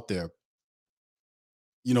that's out there,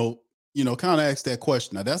 kind of ask that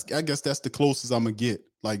question. Now, I guess that's the closest I'm going to get.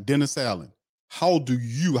 Like Dennis Allen, how did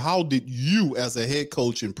you as a head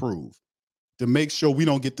coach improve to make sure we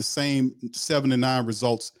don't get the same 7-9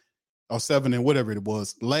 results or 7 and whatever it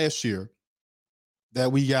was last year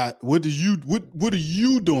that we got? What are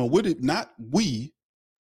you doing? Not we,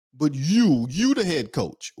 but you the head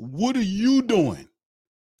coach. What are you doing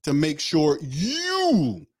to make sure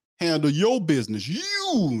you handle your business?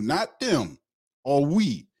 You, not them or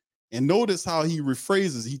we. And notice how he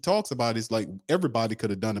rephrases, he talks about it's like everybody could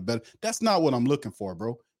have done it better. That's not what I'm looking for,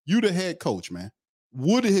 bro. You the head coach, man.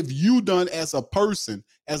 What have you done as a person,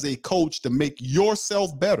 as a coach, to make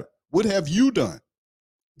yourself better? What have you done?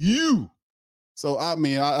 You. So, I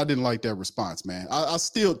mean, I didn't like that response, man. I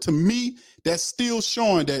still, to me, that's still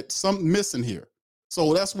showing that something missing here.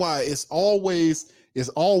 So that's why it's always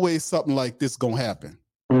something like this gonna happen.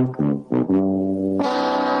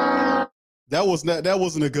 That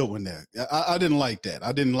wasn't a good one there. I didn't like that.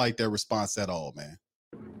 I didn't like that response at all, man.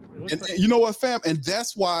 And you know what, fam? And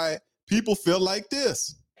that's why people feel like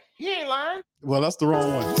this. He ain't lying. Well, that's the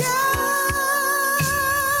wrong one.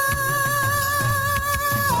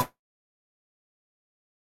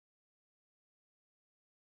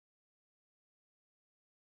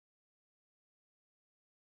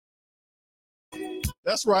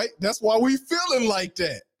 That's right. That's why we feeling like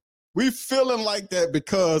that. We feeling like that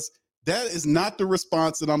because that is not the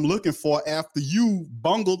response that I'm looking for after you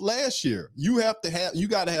bungled last year. You got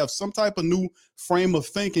to have some type of new frame of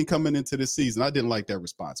thinking coming into this season. I didn't like that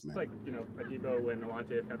response, man. Like, Adebo and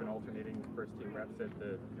Alante have been alternating first team reps at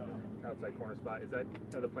the outside corner spot. Is that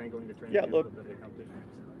the plan going to training camp? Look,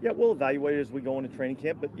 yeah, we'll evaluate it as we go into training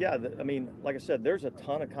camp. But yeah, I mean, like I said, there's a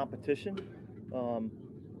ton of competition,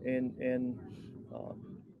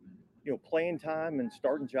 playing time and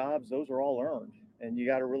starting jobs. Those are all earned. And you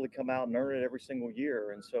got to really come out and earn it every single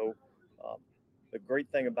year. And so the great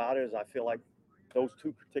thing about it is I feel like those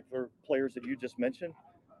two particular players that you just mentioned,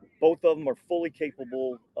 both of them are fully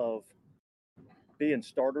capable of being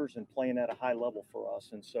starters and playing at a high level for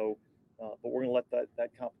us. And so, but we're going to let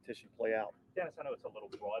that competition play out. Dennis, I know it's a little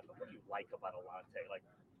broad, but what do you like about Alante? Like,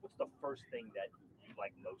 what's the first thing that you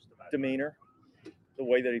like most about him? Demeanor, the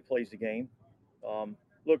way that he plays the game.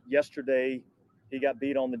 Look, yesterday he got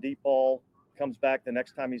beat on the deep ball. Comes back the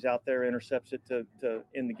next time he's out there, intercepts it to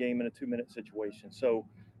end the game in a 2-minute situation. So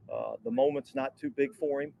the moment's not too big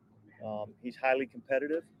for him. He's highly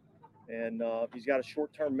competitive, and he's got a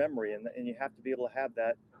short-term memory, and you have to be able to have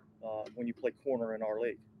that when you play corner in our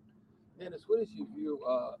league. Dennis, what is your view,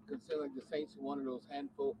 considering the Saints are one of those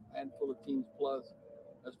handful of teams plus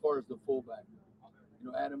as far as the fullback?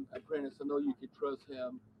 Adam Prentice, I know you can trust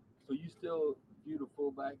him, so you still view the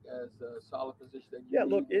fullback as a solid position that you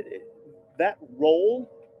need? Look, that role,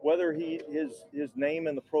 whether his name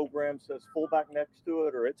in the program says fullback next to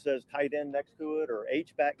it, or it says tight end next to it, or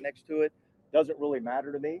H-back next to it, doesn't really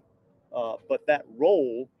matter to me. But that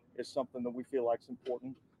role is something that we feel like is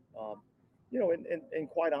important. And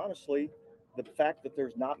quite honestly, the fact that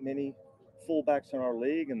there's not many fullbacks in our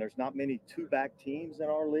league and there's not many two-back teams in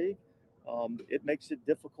our league, it makes it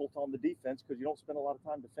difficult on the defense because you don't spend a lot of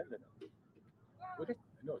time defending it. I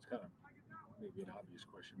know it's kind of maybe an obvious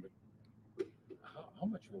question, but how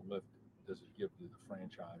much of a lift does it give to the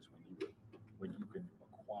franchise when you can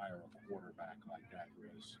acquire a quarterback like that who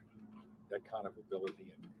has that kind of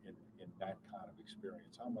ability and that kind of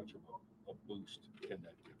experience? How much of a boost can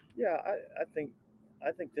that give? Yeah, I think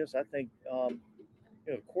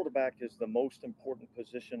the quarterback is the most important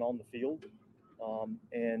position on the field,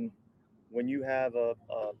 and when you have a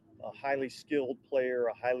highly skilled player,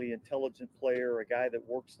 a highly intelligent player, a guy that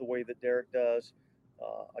works the way that Derek does,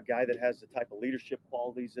 a guy that has the type of leadership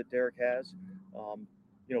qualities that Derek has,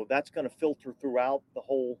 that's going to filter throughout the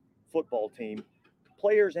whole football team,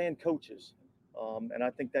 players and coaches. And I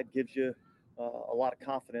think that gives you a lot of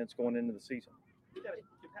confidence going into the season. You've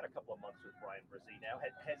had a couple of months with Bryan Bresee now.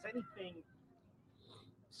 Has anything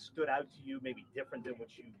stood out to you, maybe different than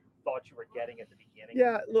what you thought you were getting at the beginning?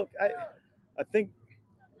 Yeah, look, I think,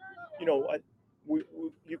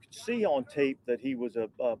 you could see on tape that he was a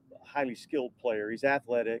highly skilled player. He's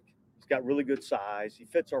athletic. He's got really good size. He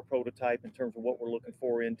fits our prototype in terms of what we're looking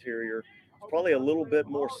for interior. He's probably a little bit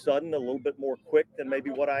more sudden, a little bit more quick than maybe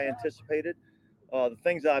what I anticipated. The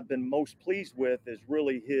things I've been most pleased with is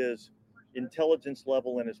really his intelligence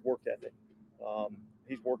level and his work ethic.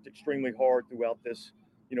 He's worked extremely hard throughout this,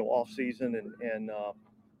 off season, and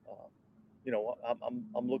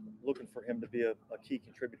I'm looking for him to be a key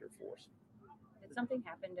contributor for us. Did something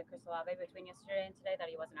happen to Chris Olave between yesterday and today that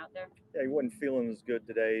he wasn't out there? Yeah, he wasn't feeling as good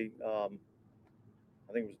today. I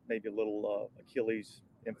think it was maybe a little Achilles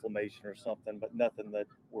inflammation or something, but nothing that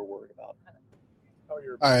we're worried about. All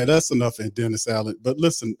right, that's enough, Dennis Allen. But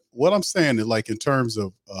listen, what I'm saying is, like, in terms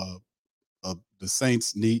of the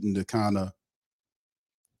Saints needing to kind of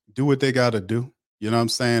do what they got to do, you know what I'm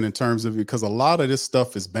saying, in terms of, because a lot of this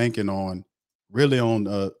stuff is banking on really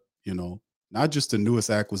on, not just the newest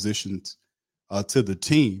acquisitions to the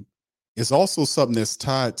team. It's also something that's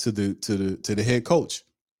tied to the head coach.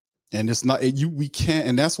 And it's not we can't,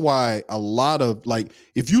 and that's why a lot of, like,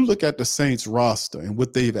 if you look at the Saints roster and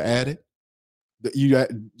what they've added, you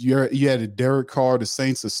added Derek Carr. The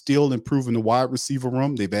Saints are still improving the wide receiver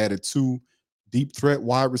room. They've added 2 deep threat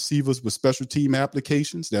wide receivers with special team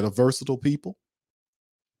applications that are versatile people.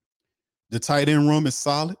 The tight end room is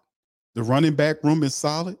solid. The running back room is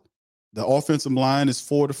solid. The offensive line is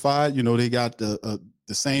fortified. You know, they got the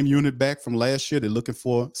same unit back from last year. They're looking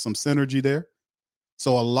for some synergy there.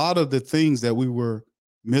 So a lot of the things that we were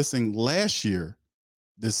missing last year,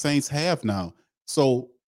 the Saints have now. So,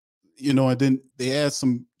 you know, and then they had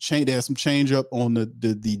some change up on the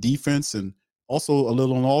defense, and also a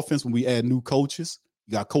little on offense when we add new coaches.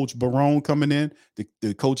 You got Coach Barone coming in,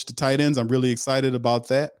 the coach the tight ends. I'm really excited about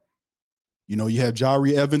that. You know, you have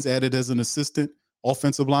Jari Evans added as an assistant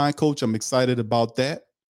offensive line coach. I'm excited about that.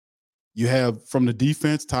 You have from the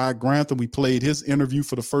defense, Ty Grantham. We played his interview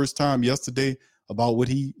for the first time yesterday about what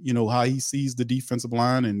he, you know, how he sees the defensive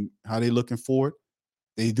line and how they're looking forward.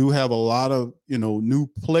 They do have a lot of, you know, new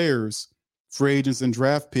players, free agents and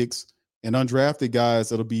draft picks and undrafted guys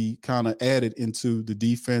that'll be kind of added into the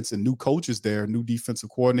defense, and new coaches there, new defensive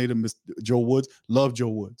coordinator, Mr. Joe Woods. Love Joe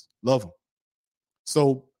Woods. Love him.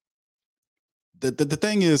 So the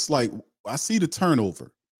thing is, like, I see the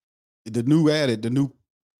turnover, the new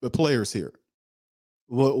players here.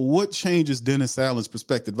 Well, what changes Dennis Allen's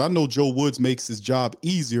perspective? I know Joe Woods makes his job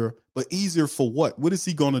easier, but easier for what? What is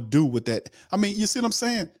he going to do with that? I mean, you see what I'm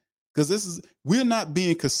saying? Because we're not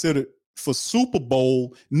being considered for Super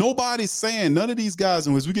Bowl. Nobody's saying, none of these guys,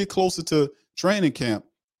 and as we get closer to training camp,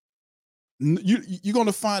 you're going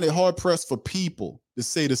to find it hard pressed for people to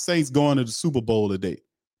say the Saints going to the Super Bowl today.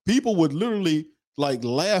 People would literally like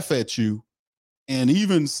laugh at you. And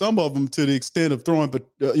even some of them to the extent of throwing,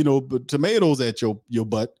 tomatoes at your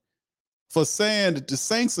butt for saying that the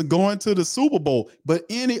Saints are going to the Super Bowl. But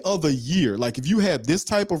any other year, like if you have this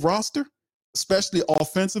type of roster, especially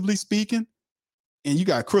offensively speaking, and you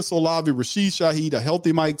got Chris Olave, Rashid Shaheed, a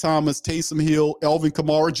healthy Mike Thomas, Taysom Hill, Elvin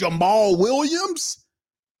Kamara, Jamal Williams,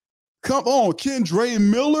 come on, Kendre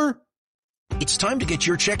Miller. It's time to get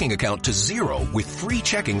your checking account to zero with free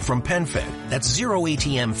checking from PenFed. That's zero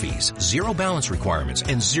ATM fees, zero balance requirements,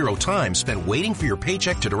 and zero time spent waiting for your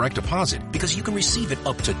paycheck to direct deposit, because you can receive it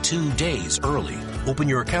up to 2 days early. Open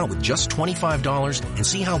your account with just $25 and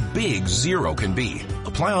see how big zero can be.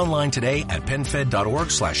 Apply online today at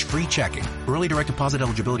PenFed.org/free checking. Early direct deposit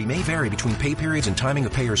eligibility may vary between pay periods and timing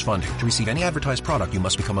of payers' funding. To receive any advertised product, you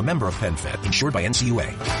must become a member of PenFed, insured by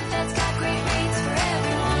NCUA.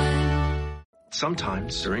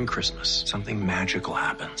 Sometimes during Christmas, something magical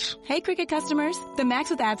happens. Hey, Cricket customers. The Max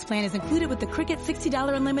with Ads plan is included with the Cricket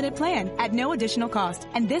 $60 unlimited plan at no additional cost.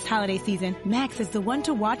 And this holiday season, Max is the one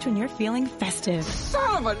to watch when you're feeling festive.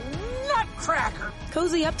 Son of a nutcracker!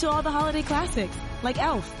 Cozy up to all the holiday classics, like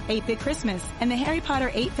Elf, 8-Bit Christmas, and the Harry Potter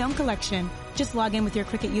 8-film collection. Just log in with your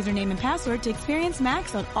Cricket username and password to experience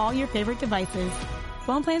Max on all your favorite devices.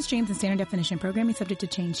 Phone plan streams and standard definition. Programming subject to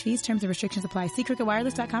change. Fees, terms, and restrictions apply. See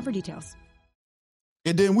cricketwireless.com for details.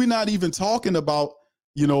 And then we're not even talking about,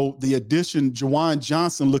 you know, the addition, Juwan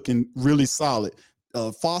Johnson looking really solid.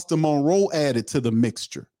 Foster Monroe added to the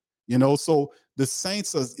mixture, you know. So the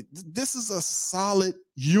Saints, this is a solid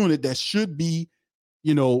unit that should be,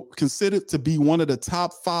 you know, considered to be one of the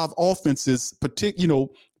top 5 offenses,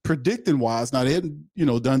 predicting wise. Now, they hadn't, you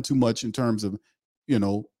know, done too much in terms of, you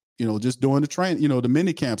know, just doing the train, you know, the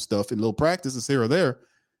mini camp stuff and little practices here or there.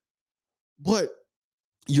 But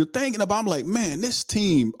you're thinking about, I'm like, man, this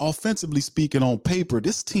team, offensively speaking, on paper,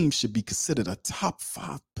 this team should be considered a top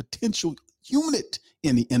 5 potential unit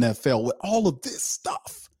in the NFL with all of this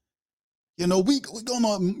stuff. You know, we're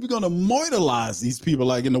gonna mortalize these people,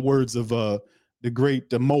 like in the words of the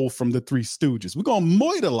great Mo from the Three Stooges. We're gonna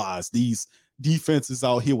mortalize these defenses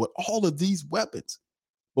out here with all of these weapons.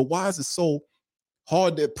 But why is it so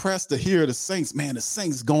hard to press to hear the Saints? Man, the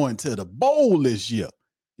Saints going to the bowl this year.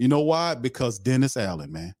 You know why? Because Dennis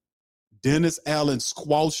Allen, man. Dennis Allen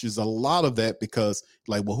squashes a lot of that because,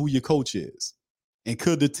 like, well, who your coach is. And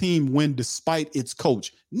could the team win despite its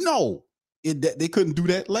coach? No, they couldn't do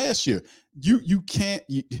that last year. You can't.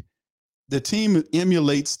 The team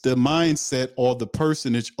emulates the mindset or the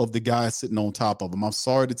personage of the guy sitting on top of them. I'm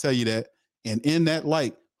sorry to tell you that. And in that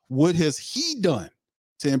light, what has he done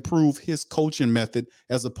to improve his coaching method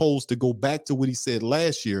as opposed to go back to what he said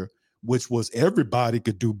last year, which was everybody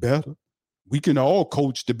could do better. We can all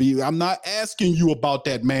coach to be. I'm not asking you about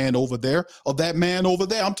that man over there or that man over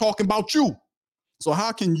there. I'm talking about you. So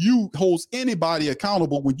how can you hold anybody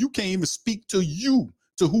accountable when you can't even speak to you,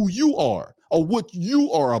 to who you are or what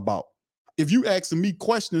you are about? if you asking me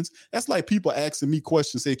questions, that's like people asking me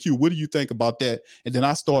questions, say, Q, what do you think about that? And then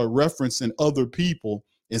I start referencing other people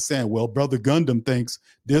and saying, well, Brother Gundam thinks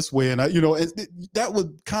this way. And that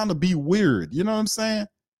would kind of be weird. You know what I'm saying?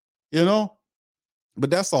 But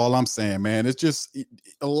that's all I'm saying, man. It's just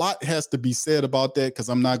a lot has to be said about that, because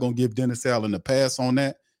I'm not going to give Dennis Allen a pass on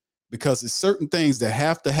that, because it's certain things that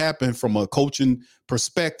have to happen from a coaching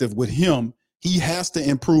perspective with him. He has to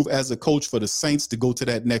improve as a coach for the Saints to go to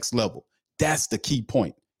that next level. That's the key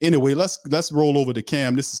point. Anyway, let's roll over to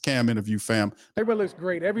Cam. This is Cam Interview, fam. Everybody looks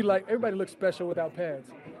great. Everybody looks special without pads.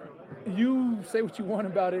 You say what you want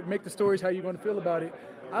about it, make the stories how you're going to feel about it.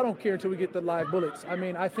 I don't care until we get the live bullets. I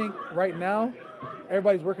mean, I think right now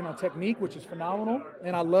everybody's working on technique, which is phenomenal,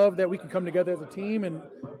 and I love that we can come together as a team and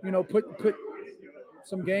put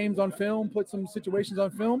some games on film, put some situations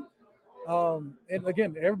on film. And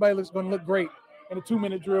again, everybody going to look great in a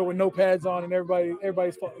 2-minute drill with no pads on, and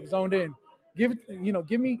everybody's zoned in. Give me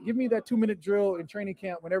that 2-minute drill in training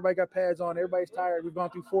camp when everybody got pads on, everybody's tired. We've gone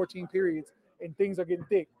through 14 periods and things are getting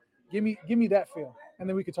thick. Give me that feel, and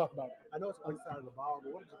then we can talk about it. I know it's on the side of the ball,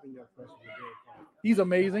 but what has been your impression of Derek Carr? He's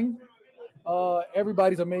amazing.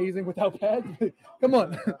 Everybody's amazing without pads. Come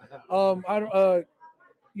on.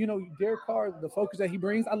 Derek Carr, the focus that he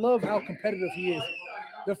brings, I love how competitive he is.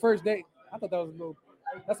 The first day, I thought that was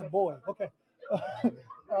that's a boy. Okay.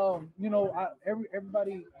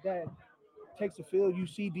 Everybody that takes the field, you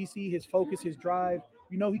see DC, his focus, his drive,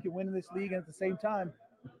 he can win in this league. And at the same time,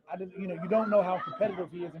 you don't know how competitive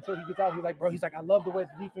he is until he gets out. He's like, I love the way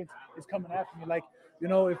the defense is coming after me. Like,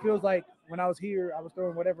 it feels like when I was here, I was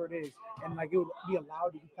throwing whatever it is, and like it would be allowed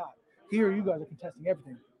to be caught. Here, you guys are contesting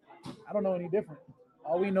everything. I don't know any different.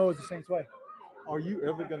 All we know is the Saints way. Are you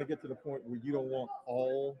ever going to get to the point where you don't want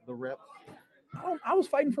all the reps? I was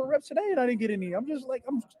fighting for reps today, and I didn't get any. I'm just like,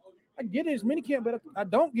 I get it. It's minicamp, but I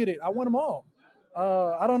don't get it. I want them all.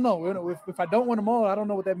 I don't know. If I don't want them all, I don't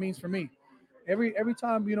know what that means for me. Every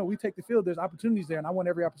time, we take the field, there's opportunities there, and I want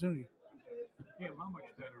every opportunity. Yeah, how much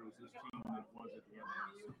better is this team than it was at the end of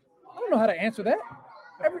the season? I don't know how to answer that.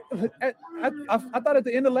 I thought at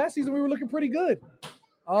the end of last season we were looking pretty good.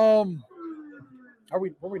 Were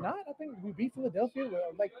we not? I think we beat Philadelphia.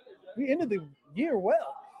 We ended the year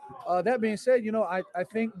well. That being said, I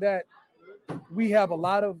think that we have a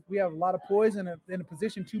lot of poise in a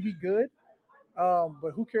position to be good.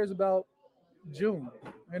 But who cares about June?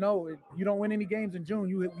 You don't win any games in June.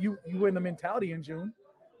 You win the mentality in June.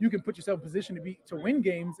 You can put yourself in position to win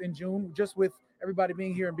games in June just with everybody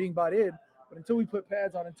being here and being bought in. But until we put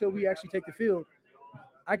pads on, until we actually take the field,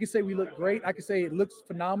 I can say we look great. I can say it looks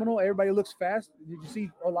phenomenal. Everybody looks fast. Did you see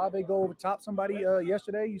Olave go over top somebody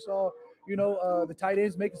yesterday? You saw, the tight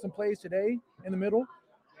ends making some plays today in the middle.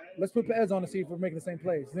 Let's put pads on to see if we're making the same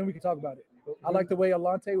plays. Then we can talk about it. I like the way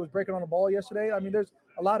Alante was breaking on the ball yesterday. I mean, there's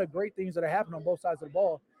a lot of great things that are happening on both sides of the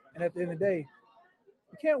ball. And at the end of the day,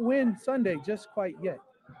 we can't win Sunday just quite yet.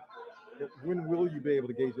 When will you be able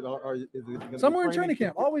to gauge it? Or is it somewhere in training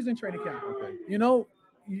camp? Always in training camp. Okay.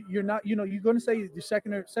 You're not. You're going to say the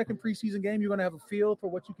second preseason game, you're going to have a feel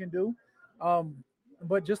for what you can do.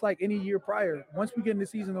 But just like any year prior, once we get in the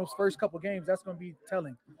season, those first couple games, that's going to be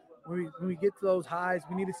telling. When we get to those highs,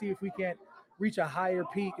 we need to see if we can't reach a higher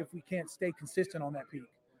peak if we can't stay consistent on that peak.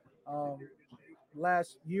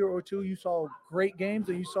 Last year or two, you saw great games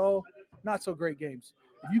and you saw not so great games.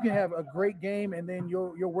 If you can have a great game and then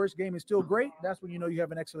your worst game is still great, that's when you know you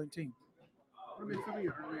have an excellent team. What have been some of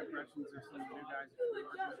your early impressions of some of the new guys?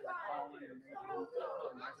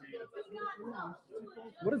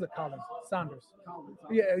 What is it, Collins? Saunders.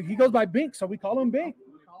 Yeah, he goes by Bink, so we call him Bink.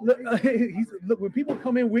 Look, when people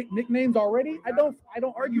come in with nicknames already, I don't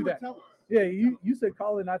argue that. Yeah, you said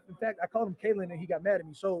Colin. In fact, I called him Kalen, and he got mad at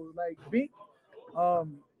me. So like Bink,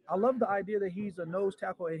 I love the idea that he's a nose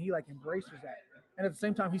tackle and he embraces that. And at the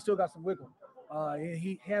same time, he still got some wiggle. And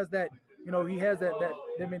he has that, he has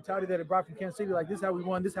that mentality that it brought from Kansas City. Like, this is how we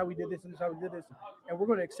won, this is how we did this, and this is how we did this. And we're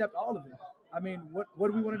going to accept all of it. I mean, what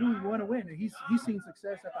do we want to do? We want to win. And he's seen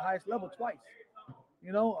success at the highest level twice.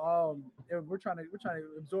 And we're trying to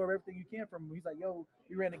absorb everything you can from him. He's like, yo,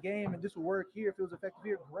 we ran a game and this will work here. If it was effective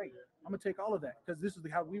here, great. I'm going to take all of that because this is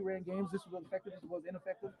how we ran games. This was effective. This was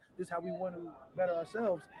ineffective. This is how we want to better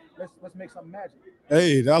ourselves. Let's make something magic.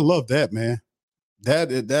 Hey, I love that, man.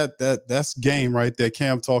 That's game right there.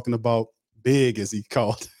 Cam talking about big, as he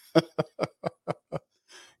called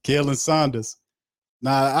Kalen Saunders.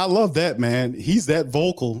 Nah, I love that, man. He's that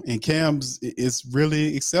vocal, and Cam's is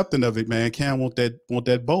really accepting of it, man. Cam want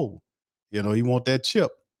that bowl. He want that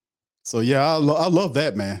chip. So yeah, I love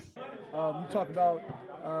that, man. You talk about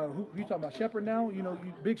Who you talking about? Shepard now?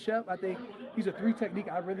 Big Shep. I think he's a 3 technique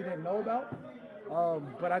I really didn't know about.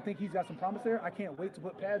 But I think he's got some promise there. I can't wait to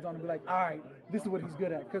put pads on and be like, all right, this is what he's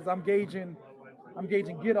good at. Because I'm gauging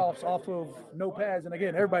get-offs off of no pads. And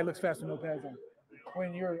again, everybody looks fast with no pads on.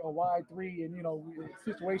 When you're a wide 3 and, the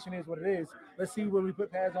situation is what it is, let's see where we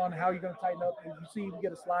put pads on, how you're going to tighten up. If you see we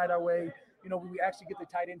get a slide our way, we actually get the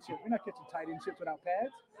tight end chip. We're not catching tight end chips without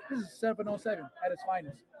pads. This is 7-on-7 at its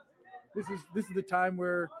finest. This is the time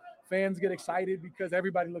where fans get excited because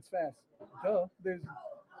everybody looks fast. Duh.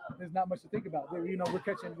 There's not much to think about. We're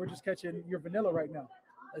just catching your vanilla right now.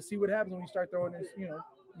 Let's see what happens when you start throwing this, your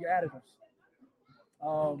additives.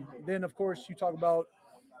 Then of course you talk about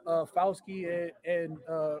Fauski and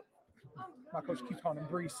my coach keeps calling him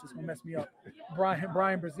Brees. It's gonna mess me up.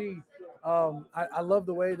 Brian Brzee. I love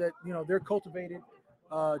the way that they're cultivated.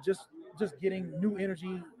 Just getting new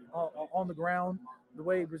energy on the ground. The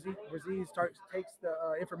way Brzee takes the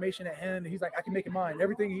information at hand. He's like, I can make it mine.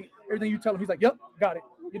 Everything you tell him, he's like, yep, got it.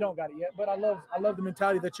 You don't got it yet, but I love the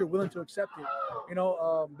mentality that you're willing to accept it.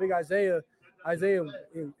 Big Isaiah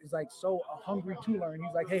is like so hungry to learn.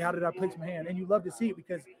 He's like, hey, how did I place my hand? And you love to see it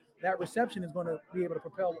because that reception is going to be able to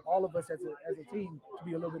propel all of us as a team to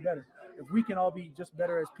be a little bit better. If we can all be just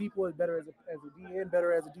better as people, better as a DN,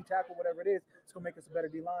 better as a D tackle, whatever it is, it's going to make us a better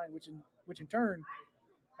D line, which in turn,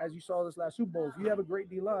 as you saw this last Super Bowl, if you have a great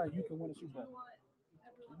D line, you can win a Super Bowl.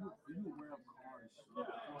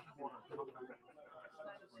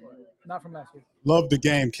 Not from last year. Love the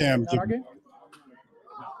game, Cam. Not our game?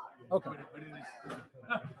 Okay.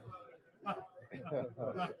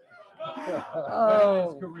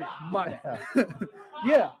 Oh my!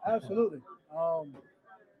 Yeah, absolutely. I'm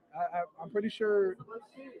pretty sure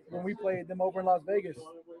when we played them over in Las Vegas,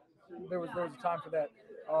 there was a time for that.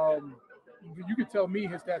 You could tell me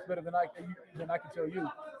his stats better than I can tell you.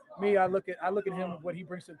 Me, I look at him, what he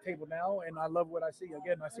brings to the table now, and I love what I see.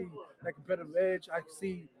 Again, I see that competitive edge. I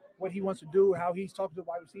see what he wants to do, how he's talking to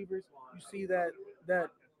wide receivers. You see that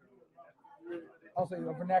I'll say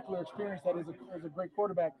a vernacular experience that is a great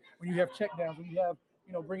quarterback. When you have check downs, when you have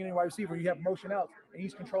bringing in wide receiver, you have motion outs, and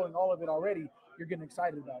he's controlling all of it already. You're getting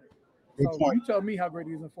excited about it. So you tell me how great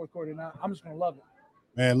he is in the fourth quarter, and I'm just gonna love it.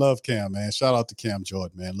 Man, love Cam, man. Shout out to Cam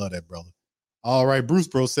Jordan, man. Love that brother. All right, Bruce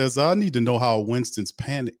Bro says, I need to know how Winston's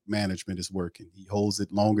panic management is working. He holds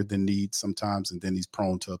it longer than need sometimes, and then he's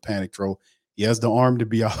prone to a panic throw. He has the arm to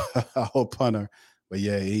be a punter, but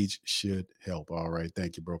yeah, age should help. All right,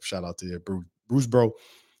 thank you, bro. Shout out to you, Bruce Bro.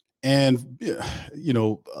 And,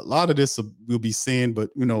 a lot of this we'll be seeing,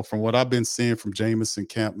 but, from what I've been seeing from Jamison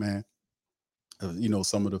Camp, man,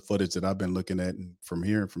 some of the footage that I've been looking at and from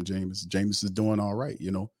hearing from Jameis is doing all right,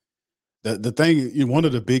 The thing, one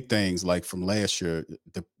of the big things, like from last year,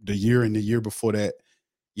 the year and the year before that,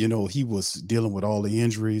 he was dealing with all the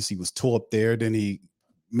injuries. He was tore up there. Then he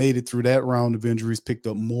made it through that round of injuries, picked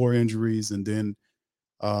up more injuries. And then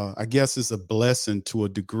I guess it's a blessing to a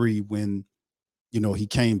degree when, he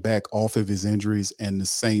came back off of his injuries and the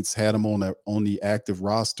Saints had him on the active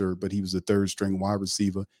roster, but he was a third string wide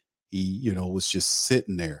receiver. He, was just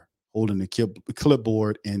sitting there holding the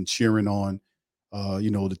clipboard and cheering on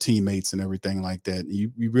the teammates and everything like that.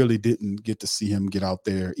 You really didn't get to see him get out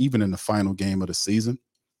there, even in the final game of the season.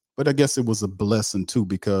 But I guess it was a blessing too,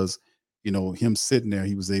 because, him sitting there,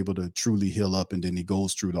 he was able to truly heal up, and then he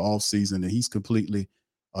goes through the offseason and he's completely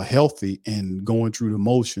healthy and going through the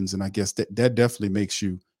motions. And I guess that definitely makes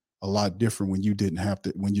you a lot different when you didn't have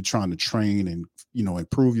to, when you're trying to train and,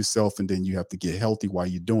 improve yourself, and then you have to get healthy while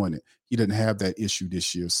you're doing it. He didn't have that issue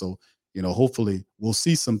this year. So, hopefully we'll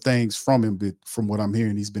see some things from him, but from what I'm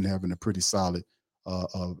hearing, he's been having a pretty solid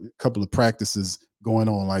couple of practices going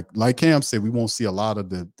on. Like Cam said, we won't see a lot of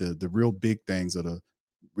the real big things, or the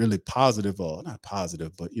really positive, or not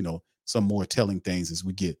positive, but, some more telling things as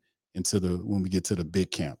we get when we get to the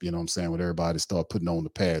big camp, what I'm saying, when everybody start putting on the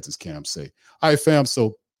pads, as Cam say. All right, fam.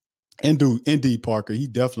 So Indeed, Parker, he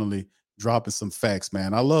definitely dropping some facts,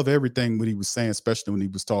 man. I love everything what he was saying, especially when he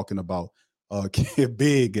was talking about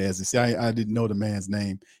Big, as he said. I didn't know the man's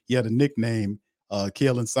name. He had a nickname.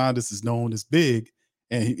 Kalen Saunders is known as Big,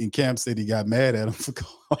 and Cam said he got mad at him for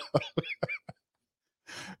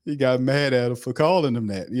calling him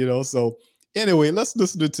that. So anyway, let's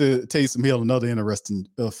listen to Taysom Hill, another interesting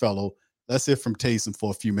fellow. Let's hear from Taysom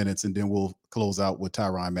for a few minutes, and then we'll close out with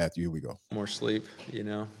Tyrann Mathieu. Here we go. More sleep,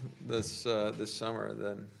 this summer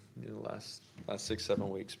than the last 6-7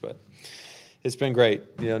 weeks, but it's been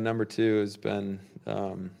great. Number 2 has been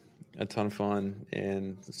a ton of fun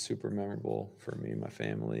and super memorable for me and my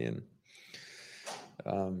family, and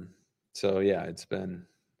so yeah, it's been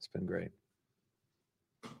great.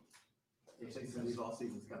 Jason, these all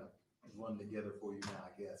seasons kind of run together for you now,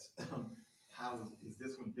 I guess. How is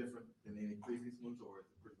this one different than any previous ones, or is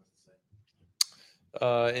it pretty much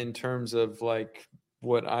the same? In terms of like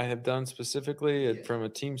what I have done specifically from a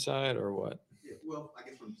team side, or what? Yeah, well, I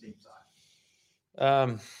guess from the team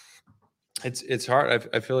side. It's hard.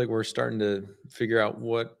 I feel like we're starting to figure out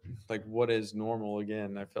what is normal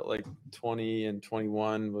again. I felt like 20 and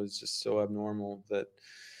 21 was just so abnormal that,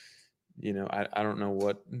 I don't know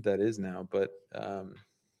what that is now. But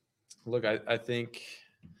look, I think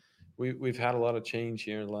we've had a lot of change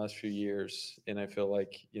here in the last few years, and I feel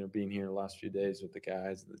like being here the last few days with the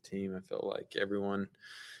guys and the team, I feel like everyone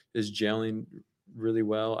is gelling really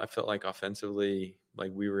well. I felt like offensively,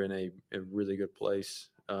 like we were in a really good place.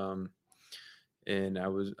 And I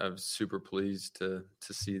was super pleased to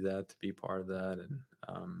see that, to be part of that.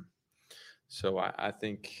 And so I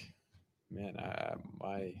think, man,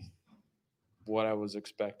 what I was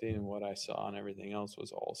expecting and what I saw and everything else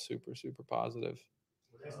was all super, super positive.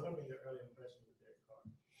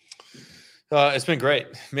 It's been great,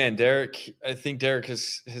 man. Derek, I think Derek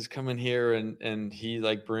has come in here and he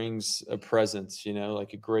like brings a presence,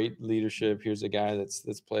 like a great leadership. Here's a guy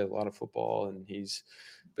that's played a lot of football, and he's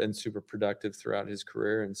been super productive throughout his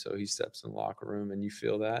career. And so he steps in the locker room and you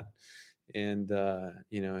feel that. And,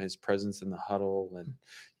 his presence in the huddle and,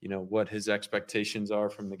 what his expectations are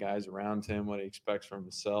from the guys around him, what he expects from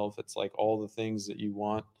himself. It's like all the things that you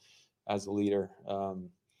want as a leader.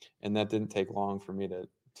 And that didn't take long for me to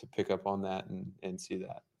pick up on that and see that.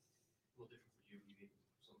 A little different for you. You did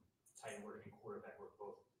some tight work and quarterback work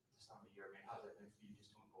both this time of the year. I mean, how's that been for you, just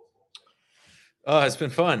doing both? It's been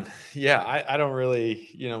fun. Yeah, I don't really,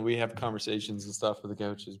 we have conversations and stuff with the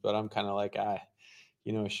coaches, but I'm kind of like, I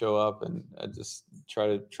show up and I just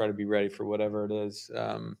try to be ready for whatever it is.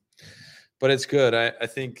 But it's good. I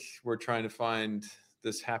think we're trying to find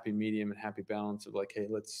this happy medium and happy balance of like, hey,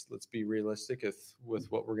 let's be realistic with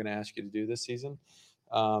what we're going to ask you to do this season,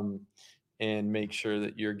 and make sure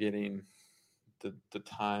that you're getting the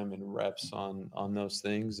time and reps on those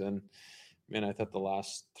things. And man, I thought the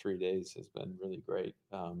last 3 days has been really great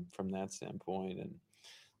from that standpoint, and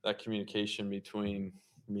that communication between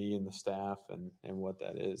me and the staff and what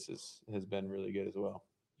that is has been really good as well.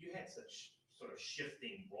 You had such sort of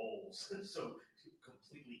shifting roles, so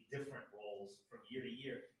completely different roles from year to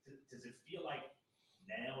year. Does it feel like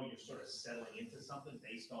now you're sort of settling into something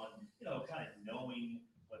based on, kind of knowing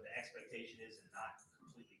what the expectation is and not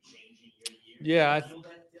completely changing year to year? Yeah. Do you feel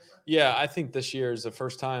that different? Yeah. I think this year is the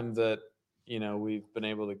first time that, we've been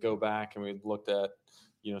able to go back and we've looked at,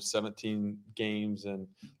 17 games and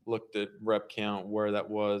looked at rep count, where that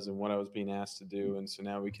was and what I was being asked to do. And so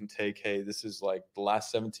now we can take, hey, this is like the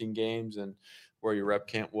last 17 games and where your rep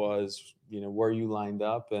count was, where you lined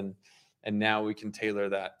up. And now we can tailor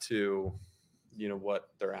that to, what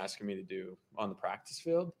they're asking me to do on the practice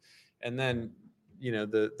field. And then,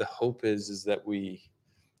 the hope is that we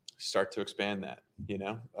start to expand that,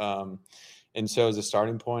 and so as a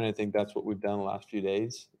starting point, I think that's what we've done the last few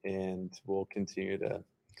days, and we'll continue to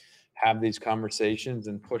have these conversations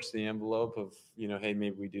and push the envelope of, hey,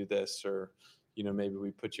 maybe we do this, or, maybe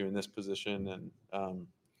we put you in this position. And,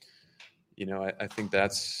 I think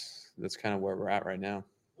that's kind of where we're at right now.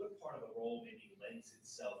 What part of the role maybe lends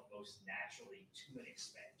itself most naturally to an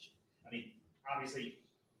expansion? I mean, obviously,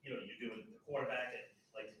 you're doing the quarterback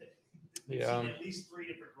and we've seen at least 3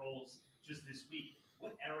 different roles just this week.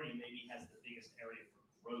 What area maybe has the biggest area for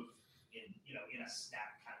growth in a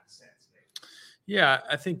snap kind of sense? Maybe? Yeah,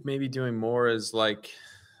 I think maybe doing more as like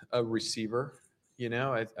a receiver.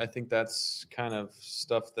 I think that's kind of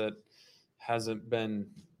stuff that hasn't been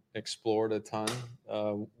explored a ton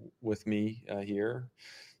with me here.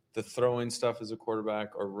 The throwing stuff as a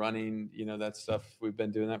quarterback or running, that stuff, we've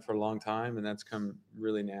been doing that for a long time, and that's come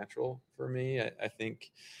really natural for me. I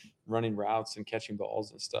think running routes and catching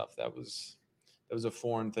balls and stuff, that was a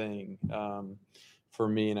foreign thing for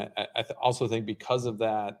me. And I also think because of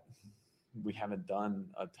that, we haven't done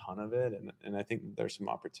a ton of it. And I think there's some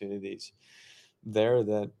opportunities there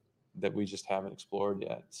that we just haven't explored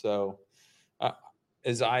yet. So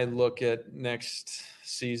as I look at next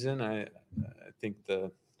season, I think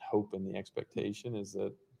the hope and the expectation is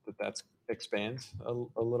that expands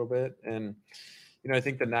a little bit. And, I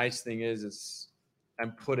think the nice thing is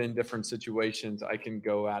I'm put in different situations. I can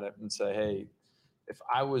go at it and say, hey, if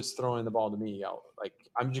I was throwing the ball to me,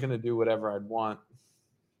 I'm just going to do whatever I'd want,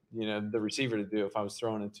 the receiver to do if I was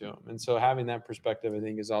throwing it to him. And so having that perspective, I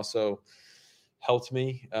think, has also helped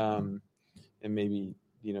me and maybe,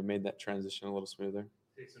 made that transition a little smoother.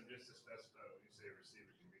 Jason, just to specify when you say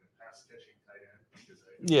receiver, you mean a pass catching tight end? Because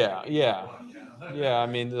Yeah. I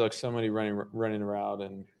mean, look, somebody running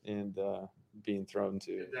around and being thrown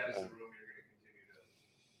to.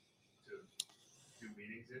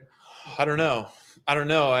 I don't know.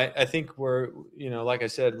 I think we're, like I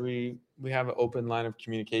said, we have an open line of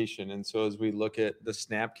communication. And so as we look at the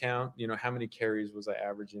snap count, how many carries was I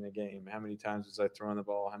averaging a game? How many times was I throwing the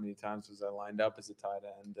ball? How many times was I lined up as a tight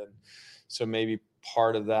end? And so maybe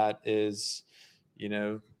part of that is,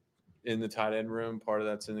 in the tight end room, part of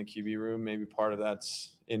that's in the QB room, maybe part of that's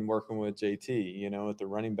in working with JT, with the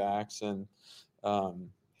running backs and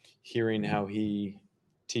hearing how he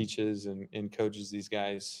teaches and coaches these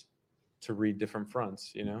guys to read different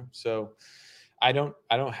fronts, So I don't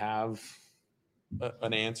have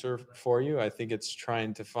an answer for you. I think it's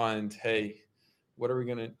trying to find, hey, what are we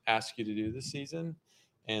going to ask you to do this season?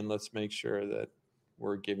 And let's make sure that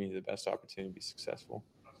we're giving you the best opportunity to be successful.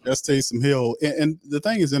 That's Taysom Hill. And the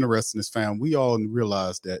thing is interesting is, fam, we all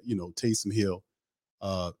realize that, Taysom Hill,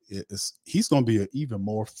 he's going to be an even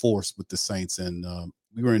more force with the Saints. And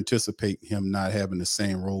we were anticipating him not having the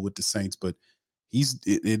same role with the Saints, but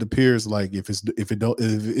it appears like if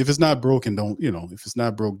it's not broken, if it's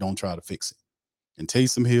not broke, don't try to fix it. And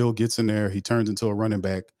Taysom Hill gets in there, he turns into a running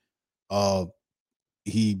back.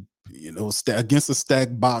 He, against a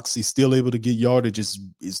stacked box, he's still able to get yardage.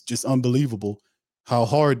 It's just unbelievable how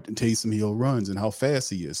hard Taysom Hill runs and how fast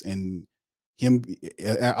he is. And him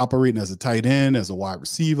operating as a tight end, as a wide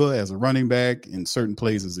receiver, as a running back, in certain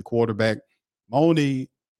plays as a quarterback. My only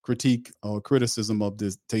criticism of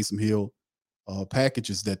this Taysom Hill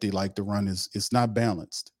packages that they like to run is it's not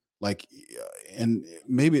balanced. And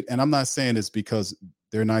I'm not saying it's because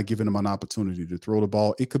they're not giving him an opportunity to throw the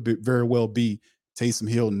ball. It could very well be Taysom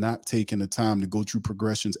Hill not taking the time to go through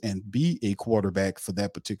progressions and be a quarterback for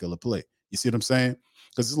that particular play. You see what I'm saying?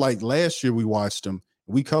 Because it's like last year we watched him.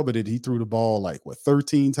 We covered it. He threw the ball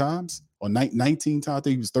 13 times or 19 times. I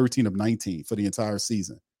think he was 13 of 19 for the entire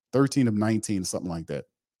season. 13 of 19 or something like that.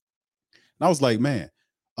 And I was like, man,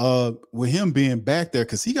 with him being back there,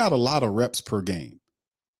 because he got a lot of reps per game.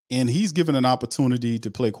 And he's given an opportunity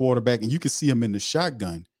to play quarterback, and you can see him in the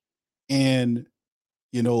shotgun. And,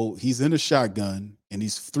 he's in the shotgun, and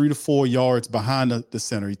he's 3 to 4 yards behind the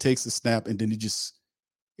center. He takes the snap, and then he just,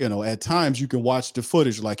 at times you can watch the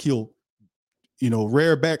footage like he'll,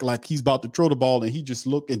 rear back like he's about to throw the ball, and he just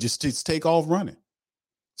look and just take off running.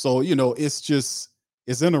 So, it's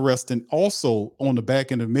interesting. Also, on the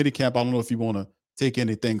back end of minicamp, I don't know if you want to take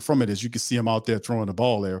anything from it, as you can see him out there throwing the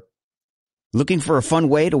ball there. Looking for a fun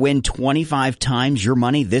way to win 25 times your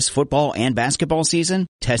money this football and basketball season?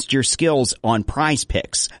 Test your skills on Prize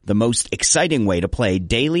Picks, the most exciting way to play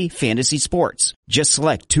daily fantasy sports. Just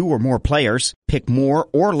select 2 or more players, pick more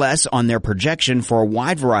or less on their projection for a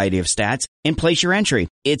wide variety of stats, and place your entry.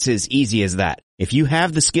 It's as easy as that. If you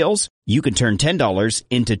have the skills, you can turn $10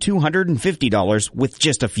 into $250 with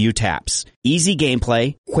just a few taps. Easy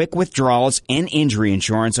gameplay, quick withdrawals, and injury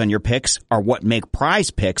insurance on your picks are what make Prize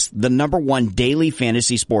Picks the #1 daily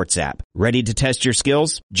fantasy sports app. Ready to test your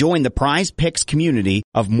skills? Join the Prize Picks community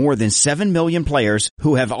of more than 7 million players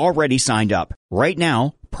who have already signed up. Right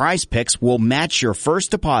now, Prize Picks will match your first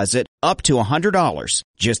deposit up to $100.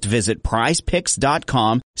 Just visit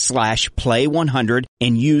prizepicks.com/play100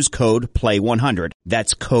 and use code play100.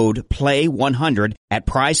 That's code play100 at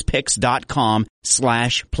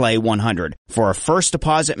prizepicks.com/play100 for a first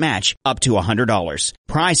deposit match up to $100.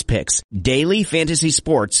 Prize Picks, daily fantasy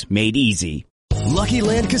sports made easy. Lucky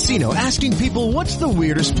Land Casino, asking people, what's the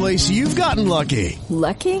weirdest place you've gotten lucky?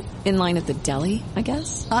 Lucky? In line at the deli, I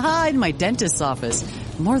guess? Aha, in my dentist's office.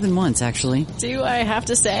 More than once, actually. Do I have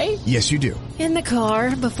to say? Yes, you do. In the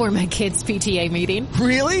car before my kids' PTA meeting.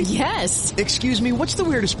 Really? Yes. Excuse me, what's the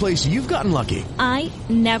weirdest place you've gotten lucky? I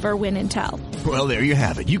never win and tell. Well, there you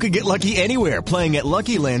have it. You can get lucky anywhere, playing at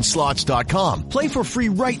LuckyLandSlots.com. Play for free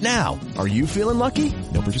right now. Are you feeling lucky?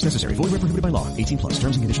 No purchase necessary. Void where prohibited by law. 18+.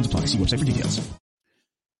 Terms and conditions apply. See website for details.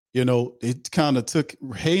 It kind of took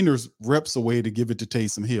Hayner's reps away to give it to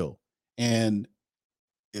Taysom Hill. And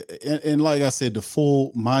like I said, the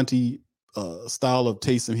full Monty style of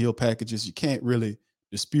Taysom Hill packages, you can't really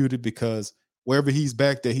dispute it, because wherever he's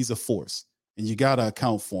back there, he's a force, and you got to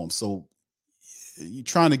account for him. So you're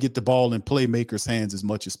trying to get the ball in playmakers' hands as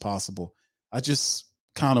much as possible. I just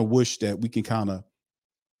kind of wish that we can kind of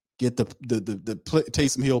get the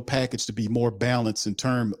Taysom Hill package to be more balanced in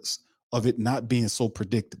terms of it not being so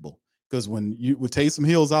predictable. Because with Taysom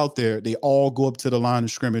Hill's out there, they all go up to the line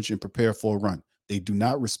of scrimmage and prepare for a run. They do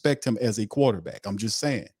not respect him as a quarterback. I'm just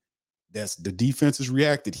saying, that's the defense has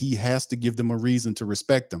reacted. He has to give them a reason to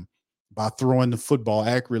respect him by throwing the football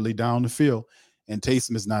accurately down the field. and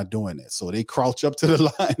Taysom is not doing that. So they crouch up to the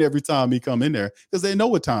line every time he come in there because they know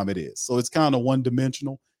what time it is. So it's kind of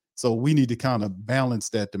one-dimensional. So we need to kind of balance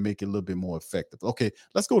that to make it a little bit more effective. Okay,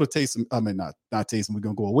 let's go to Taysom. I mean, not Taysom. We're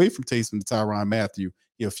going to go away from Taysom to Tyrann Mathieu.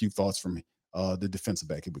 Here, a few thoughts from me. The defensive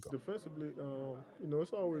back. Here we go. Defensively,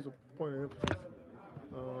 it's always a point of emphasis.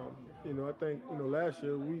 I think, last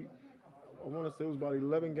year I want to say it was about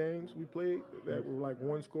 11 games we played that were like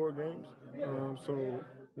one-score games.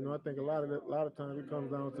 I think a lot of times it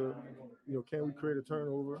comes down to, can we create a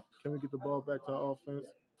turnover? Can we get the ball back to our offense?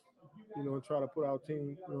 And try to put our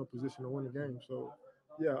team, in position to win the game. So,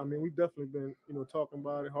 yeah, I mean, we've definitely been, talking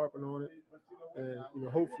about it, harping on it, and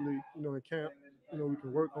hopefully, in camp, we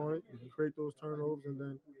can work on it, we can create those turnovers, and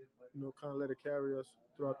then, kind of let it carry us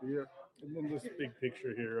throughout the year. And then just big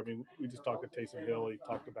picture here. I mean, we just talked to Taysom Hill. He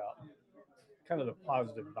talked about kind of the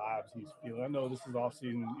positive vibes he's feeling. I know this is off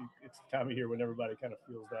season. It's the time of year when everybody kind of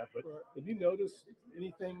feels that. But have you noticed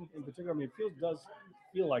anything in particular? I mean, does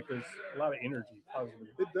feel like there's a lot of energy, positive.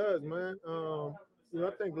 It does, man.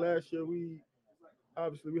 I think last year we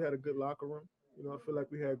had a good locker room. I feel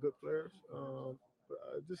like we had good players.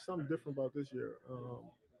 But just something different about this year.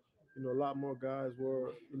 A lot more guys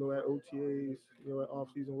were, at OTAs, at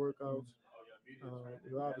off-season workouts.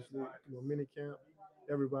 Obviously, mini camp.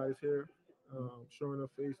 Everybody's here, showing their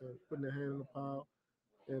face and putting their hand in the pile.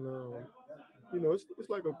 And, it's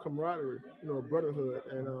like a camaraderie, a brotherhood.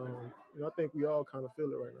 And, I think we all kind of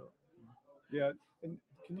feel it right now. Yeah. And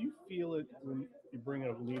can you feel it when you bring in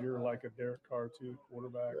a leader like a Derek Carr to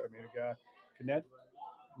quarterback? I mean, a guy, can that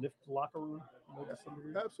lift the locker room?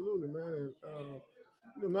 Absolutely, man. And,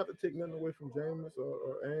 not to take nothing away from Jameis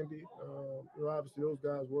or Andy. Obviously those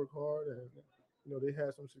guys work hard and, they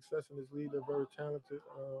had some success in this league. They're very talented.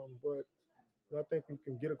 But I think we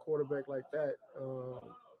can get a quarterback like that,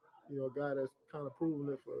 a guy that's kind of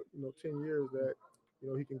proven it for, 10 years that,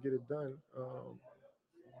 he can get it done.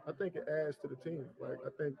 I think it adds to the team. Like, I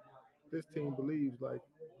think this team believes, like,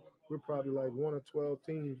 we're probably like one of 12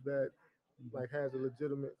 teams that, like, has a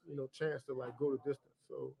legitimate, chance to, like, go the distance.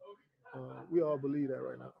 So we all believe that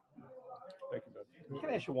right now. Thank you, Ben. Can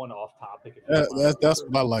I ask you one off topic? That's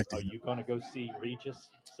what I like to hear. Are you going to go see Regis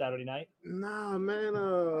Saturday night? Nah, man.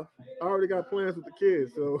 I already got plans with the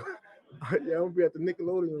kids. So, yeah, I'm going to be at the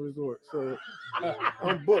Nickelodeon Resort. So,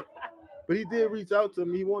 I'm booked. But he did reach out to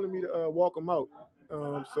me. He wanted me to walk him out.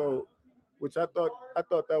 Which I thought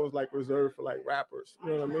that was like reserved for like rappers.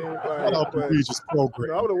 You know what I mean? Like, I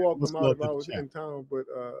would have walked him out if I was in town, but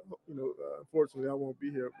unfortunately I won't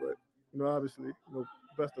be here. But obviously,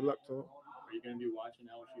 best of luck to him. Are you going to be watching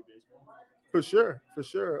LSU baseball? For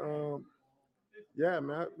sure. Yeah,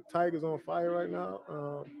 man. Tiger's on fire right now.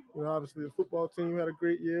 Obviously the football team had a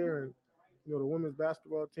great year, and the women's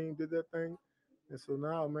basketball team did their thing, and so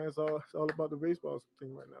now, man, it's all about the baseball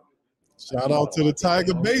team right now. Shout out to the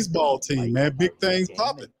Tiger baseball team, man. Big things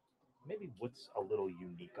popping. Maybe what's a little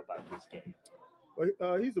unique about this game?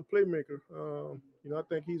 Well, he's a playmaker. I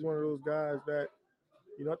think he's one of those guys that,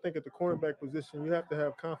 I think at the cornerback position, you have to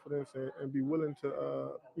have confidence and be willing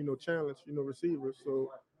to, challenge, receivers.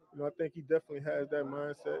 So, I think he definitely has that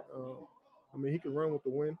mindset. He can run with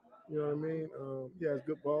the wind. You know what I mean? He has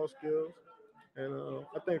good ball skills. And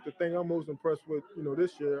I think the thing I'm most impressed with,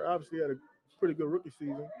 this year, obviously he had a pretty good rookie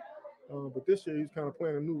season. But this year he's kind of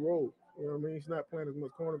playing a new role. You know what I mean? He's not playing as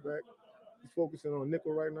much cornerback. He's focusing on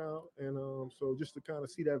nickel right now. And so just to kind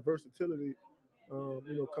of see that versatility,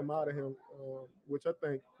 come out of him, which I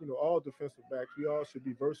think, all defensive backs, we all should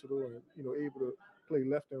be versatile and, able to play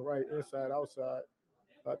left and right, inside, outside.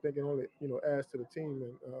 I think it only, adds to the team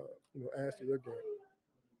and, adds to your game.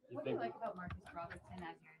 What do you like about Marcus Robertson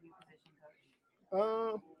as your new position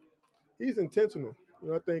coach? He's intentional.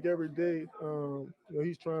 I think every day,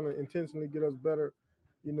 he's trying to intentionally get us better,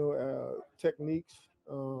 techniques,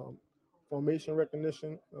 formation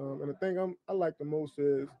recognition. And the thing I like the most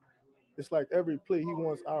is it's like every play he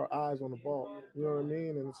wants our eyes on the ball. You know what I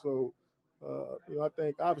mean? And so, I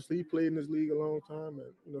think obviously he played in this league a long time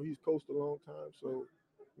and, he's coached a long time. So,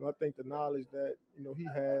 I think the knowledge that, he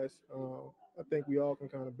has, I think we all can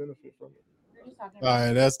kind of benefit from it. All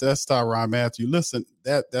right, that's Tyrann Mathieu. Listen,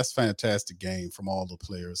 that's fantastic game from all the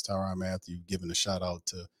players. Tyrann Mathieu giving a shout out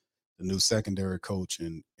to the new secondary coach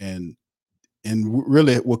and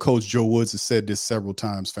really what Coach Joe Woods has said this several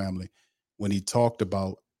times, family, when he talked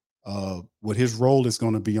about what his role is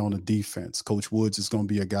going to be on the defense. Coach Woods is going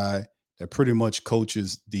to be a guy that pretty much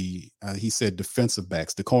coaches he said defensive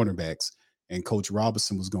backs, the cornerbacks, and Coach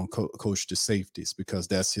Robinson was going to coach the safeties because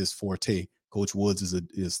that's his forte. Coach Woods is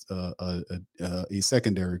a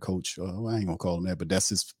secondary coach. I ain't gonna call him that, but that's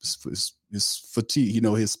his fatigue,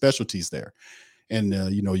 his specialties there. And,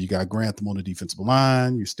 you got Grantham on the defensive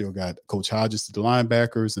line. You still got Coach Hodges to the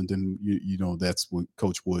linebackers. And then, that's what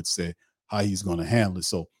Coach Wood said, how he's going to handle it.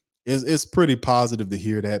 So it's pretty positive to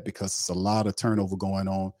hear that, because it's a lot of turnover going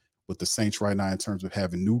on with the Saints right now in terms of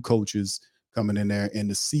having new coaches coming in there, and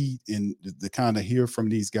to see and to kind of hear from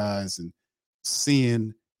these guys and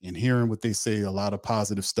seeing and hearing what they say, a lot of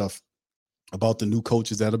positive stuff about the new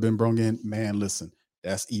coaches that have been brought in. Man, listen,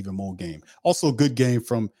 that's even more game. Also, a good game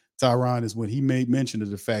from Tyron is when he made mention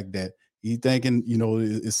of the fact that he thinking,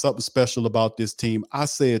 it's something special about this team. I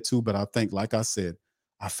say it too, but I think, like I said,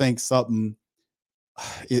 I think something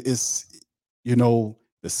is,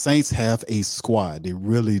 the Saints have a squad. They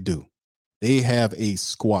really do. They have a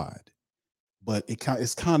squad, but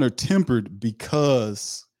it's kind of tempered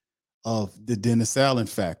because of the Dennis Allen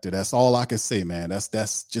factor. That's all I can say, man.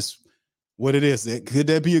 That's just what it is. Could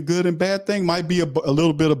that be a good and bad thing? Might be a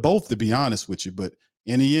little bit of both, to be honest with you. But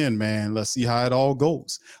in the end, man, let's see how it all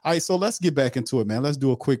goes. All right, so let's get back into it, man. Let's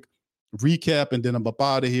do a quick recap, and then I'm up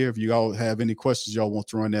out of here. If you all have any questions y'all want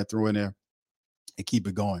to throw in there and keep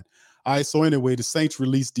it going. All right, so anyway, the Saints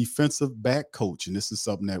released defensive back coach, and this is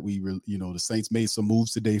something that the Saints made some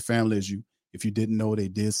moves today, family. If you didn't know, they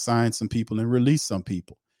did sign some people and release some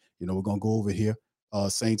people. We're going to go over here.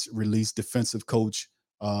 Saints released defensive coach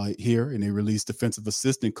here, and they released defensive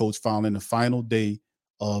assistant coach following the final day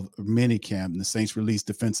of minicamp. And the Saints released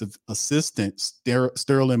defensive assistant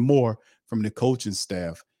Sterling Moore from the coaching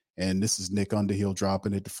staff. And this is Nick Underhill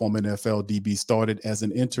dropping it. The former NFL DB started as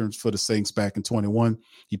an intern for the Saints back in 2021.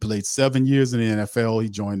 He played 7 years in the NFL. He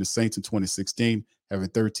joined the Saints in 2016, having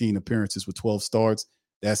 13 appearances with 12 starts.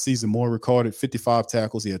 That season, Moore recorded 55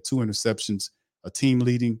 tackles. He had 2 interceptions, a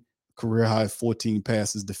team-leading career-high 14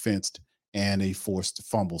 passes defensed, and a forced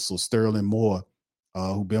fumble. So Sterling Moore,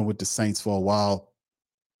 who's been with the Saints for a while,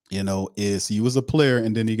 he was a player,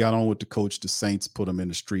 and then he got on with the coach. The Saints put him in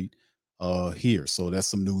the street here. So that's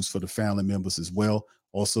some news for the family members as well.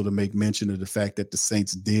 Also, to make mention of the fact that the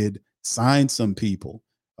Saints did sign some people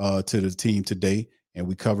to the team today, and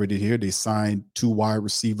we covered it here. They signed 2 wide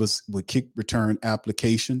receivers with kick return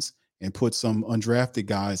applications and put some undrafted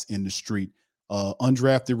guys in the street.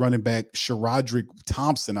 Undrafted running back Sharadrick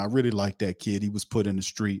Thompson, I really like that kid. He was put in the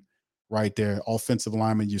street right there. Offensive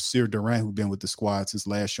lineman Yasir Durant, who's been with the squad since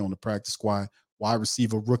last year on the practice squad. Wide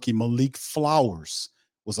receiver rookie Malik Flowers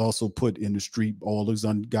was also put in the street. All those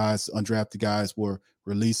undrafted guys were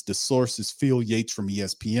released. The source is Phil Yates from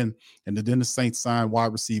ESPN. And then the Saints signed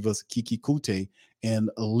wide receivers Kiki Kute and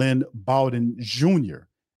Lynn Bowden Jr.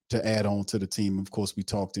 to add on to the team. Of course, we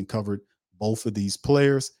talked and covered both of these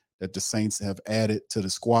players that the Saints have added to the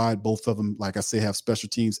squad. Both of them, like I say, have special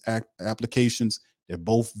teams applications. They're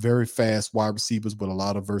both very fast wide receivers with a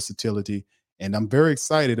lot of versatility. And I'm very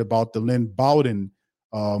excited about the Lynn Bowden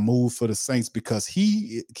move for the Saints, because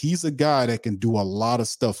he's a guy that can do a lot of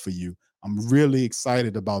stuff for you. I'm really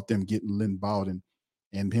excited about them getting Lynn Bowden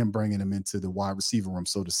and him bringing him into the wide receiver room.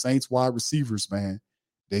 So the Saints wide receivers, man,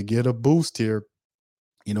 they get a boost here,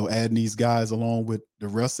 adding these guys along with the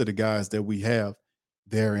rest of the guys that we have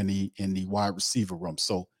there in the wide receiver room.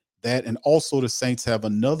 So that, and also the Saints have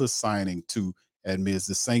another signing to admit.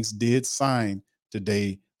 The Saints did sign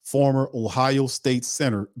today former Ohio State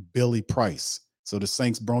center Billy Price. So the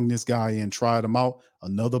Saints brought this guy in, tried him out.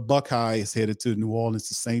 Another Buckeye is headed to New Orleans.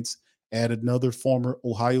 The Saints added another former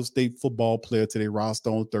Ohio State football player to their roster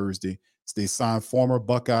on Thursday. So they signed former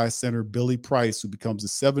Buckeye center Billy Price, who becomes the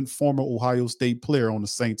 7th former Ohio State player on the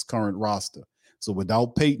Saints' current roster. So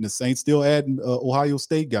without Peyton, the Saints still adding Ohio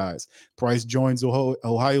State guys. Price joins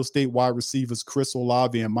Ohio State wide receivers Chris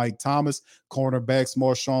Olave and Mike Thomas, cornerbacks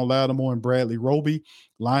Marshawn Lattimore and Bradley Roby,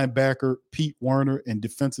 linebacker Pete Werner, and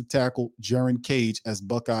defensive tackle Jaron Cage, as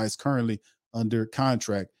Buckeyes currently under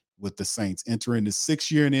contract with the Saints. Entering his 6th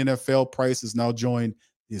year in the NFL, Price has now joined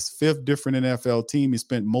his 5th different NFL team. He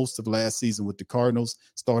spent most of last season with the Cardinals,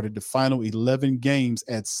 started the final 11 games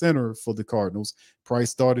at center for the Cardinals.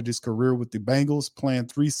 Price started his career with the Bengals, playing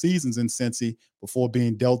 3 seasons in Cincy before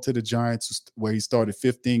being dealt to the Giants, where he started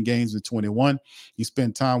 15 games in 21. He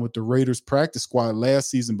spent time with the Raiders practice squad last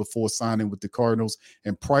season before signing with the Cardinals,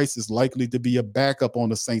 and Price is likely to be a backup on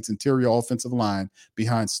the Saints' interior offensive line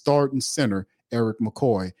behind starting center Eric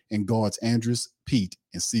McCoy and guards Andres Pete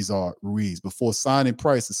and Cesar Ruiz. Before signing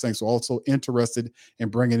Price, the Saints were also interested in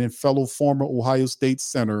bringing in fellow former Ohio State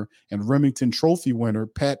center and Remington Trophy winner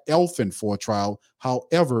Pat Elfin for a trial.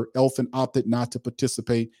 However, Elfin opted not to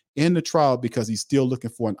participate in the trial because he's still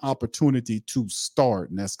looking for an opportunity to start,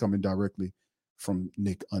 and that's coming directly from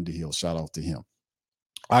Nick Underhill. Shout out to him.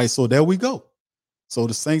 All right, so there we go. So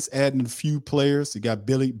the Saints adding a few players. They got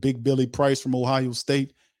Big Billy Price from Ohio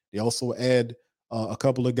State. They also add a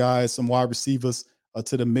couple of guys, some wide receivers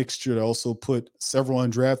to the mixture. They also put several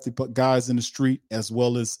undrafted guys in the street, as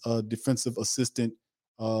well as defensive assistant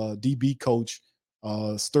DB coach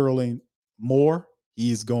Sterling Moore.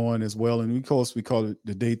 He's going as well. And of course, we call it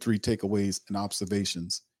the day 3 takeaways and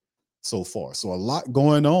observations so far. So a lot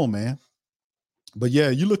going on, man. But yeah,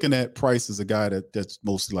 you're looking at Price as a guy that's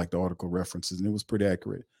mostly like the article references, and it was pretty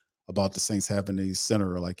accurate about the Saints having a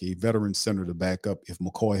center, like a veteran center to back up if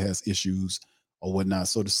McCoy has issues or whatnot.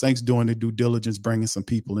 So the Saints doing their due diligence, bringing some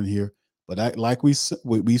people in here. But like we've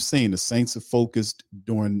seen, the Saints have focused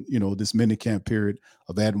during, this minicamp period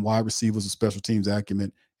of adding wide receivers and special teams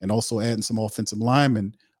acumen, and also adding some offensive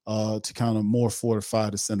linemen to kind of more fortify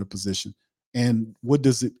the center position. And what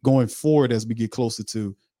does it going forward as we get closer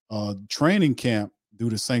to training camp? Do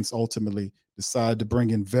the Saints ultimately decide to bring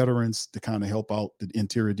in veterans to kind of help out the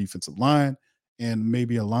interior defensive line and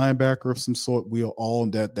maybe a linebacker of some sort? We are all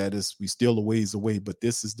we still a ways away, but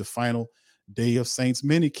this is the final day of Saints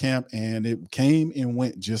mini camp, and it came and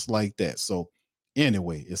went just like that. So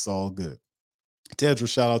anyway, it's all good. Tedra,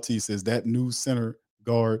 shout out to you, says that new center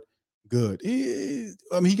guard, good. He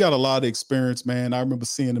got a lot of experience, man. I remember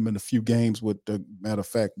seeing him in a few games with the matter of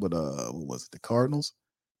fact, with what was it, the Cardinals?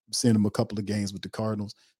 I'm seeing him a couple of games with the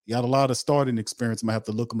Cardinals. He got a lot of starting experience. I might have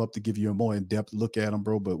to look him up to give you a more in-depth look at him,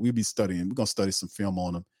 bro. But we'll be studying. We're gonna study some film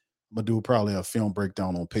on him. I'm gonna do probably a film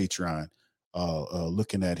breakdown on Patreon,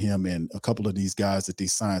 looking at him and a couple of these guys that they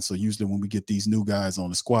signed. So usually when we get these new guys on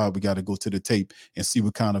the squad, we got to go to the tape and see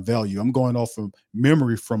what kind of value. I'm going off of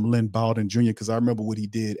memory from Lynn Bowden Jr. because I remember what he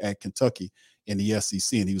did at Kentucky in the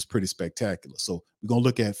SEC, and he was pretty spectacular. So we're gonna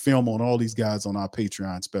look at film on all these guys on our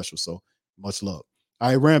Patreon special. So much love. All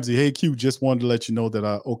right, Ramsey. Hey, Q, just wanted to let you know that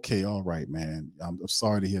okay, all right, man. I'm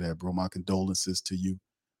sorry to hear that, bro. My condolences to you.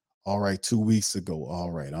 All right, 2 weeks ago. All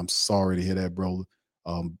right, I'm sorry to hear that, bro.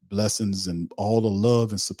 Blessings and all the love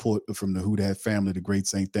and support from the Who Dat family, the Great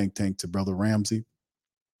Saint Think Tank, to Brother Ramsey.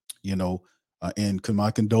 And my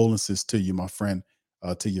condolences to you, my friend,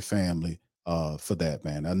 to your family for that,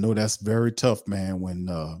 man. I know that's very tough, man, when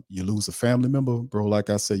you lose a family member, bro. Like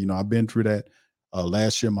I said, I've been through that.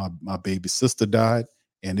 Last year, my baby sister died,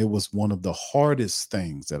 and it was one of the hardest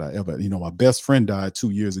things that I ever, my best friend died 2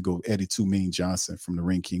 years ago, Eddie Too Mean Johnson from the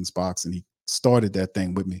Ring Kings boxing. He started that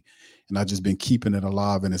thing with me, and I just been keeping it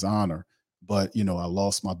alive in his honor. But, I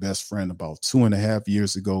lost my best friend about 2.5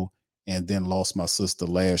 years ago, and then lost my sister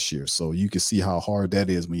last year. So you can see how hard that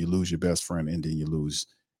is when you lose your best friend and then you lose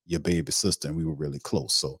your baby sister, and we were really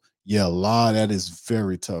close. So yeah, that is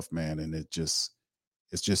very tough, man. And it's just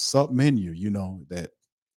something in you,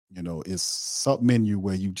 it's something in you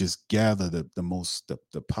where you just gather the most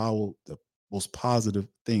positive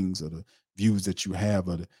things, or the views that you have,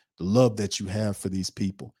 or the love that you have for these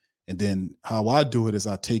people. And then how I do it is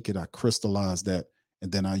I take it, I crystallize that,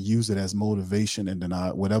 and then I use it as motivation. And then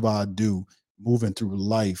whatever I do moving through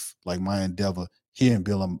life, like my endeavor here in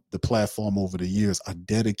Bill, the platform over the years, I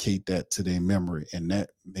dedicate that to their memory. And that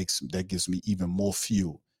gives me even more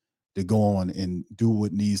fuel to go on and do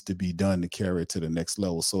what needs to be done to carry it to the next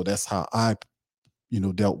level. So that's how I,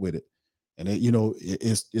 dealt with it. And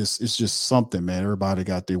it's just something, man. Everybody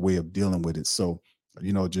got their way of dealing with it. So,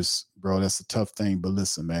 bro, that's a tough thing. But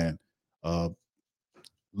listen, man,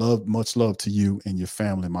 much love to you and your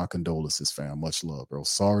family. My condolences, fam. Much love, bro.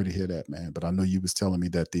 Sorry to hear that, man. But I know you was telling me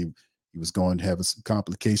that he was going to have some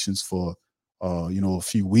complications for, a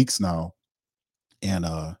few weeks now. And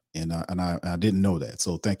I didn't know that.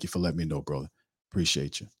 So thank you for letting me know, brother.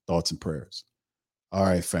 Appreciate you. Thoughts and prayers. All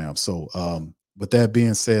right, fam. So with that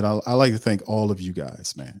being said, I like to thank all of you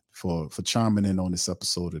guys, man, for chiming in on this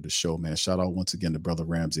episode of the show, man. Shout out once again to Brother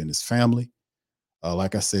Ramsey and his family.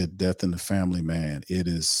 Like I said, death in the family, man. It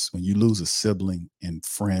is, when you lose a sibling and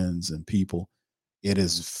friends and people, it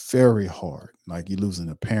is very hard. Like you losing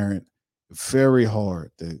a parent, very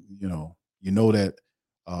hard. That that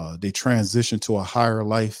they transition to a higher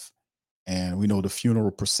life, and we know the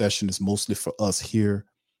funeral procession is mostly for us here.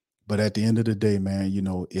 But at the end of the day, man,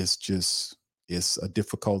 it's a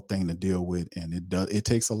difficult thing to deal with, and it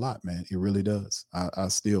takes a lot, man. It really does. I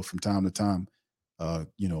still from time to time,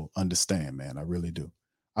 understand, man. I really do.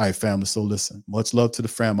 All right, family. So listen, much love to the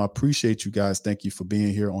fam. I appreciate you guys. Thank you for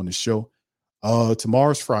being here on the show.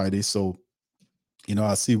 Tomorrow's Friday, so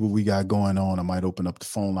I see what we got going on. I might open up the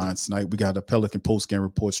phone lines tonight. We got a Pelican post-game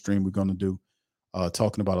report stream we're going to do,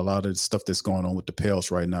 talking about a lot of the stuff that's going on with the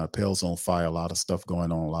Pels right now. Pels on fire, a lot of stuff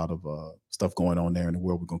going on, a lot of stuff going on there in the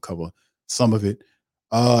world. We're going to cover some of it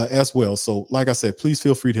as well. So like I said, please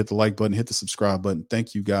feel free to hit the like button, hit the subscribe button.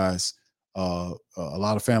 Thank you guys. A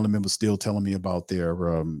lot of family members still telling me about their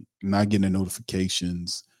not getting the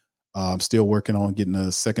notifications. I'm still working on getting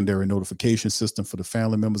a secondary notification system for the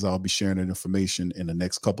family members. I'll be sharing that information in the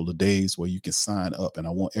next couple of days where you can sign up. And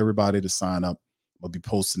I want everybody to sign up. I'll be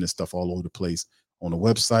posting this stuff all over the place on the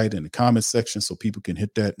website and the comment section so people can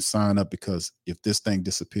hit that and sign up, because if this thing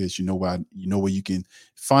disappears, you know where you can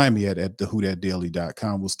find me at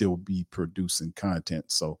thewhothatdaily.com. We'll still be producing content.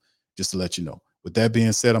 So just to let you know. With that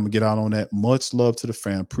being said, I'm going to get out on that. Much love to the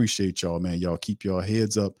fam. Appreciate y'all, man. Y'all keep your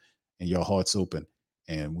heads up and your hearts open,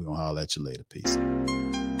 and we're going to holler at you later. Peace.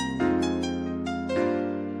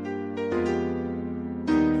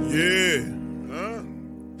 Yeah.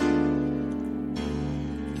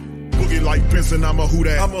 Boogie like Benson, I'm a who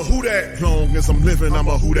that. I'm a who that. Long as I'm living, I'm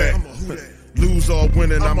a who that. Lose or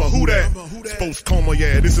winning, I'm a who that. Sports coma,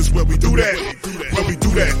 yeah, this is where we do that. Where we do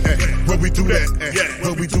that, where we do that,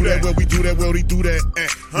 where we do that, where we do that, where we do that.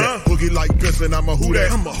 Boogie like Benson, I'm a who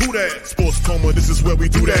that. I'm a who that. Sports coma, this is where we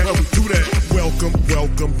do that. Where we do that. Welcome,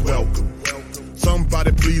 welcome, welcome.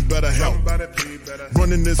 Somebody please better help.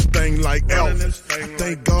 Running this thing like Elf. I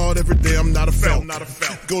thank God every day I'm not a felt.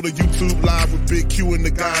 Go to YouTube Live with Big Q and the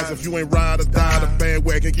guys. If you ain't ride or die, the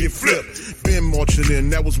bandwagon get flipped. Been marching in,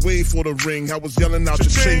 that was way for the ring. I was yelling out your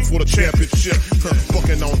chain for the championship.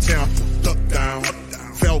 Bucking on town, duck down.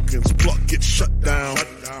 Falcons, pluck, get shut down.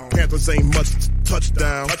 Panthers ain't much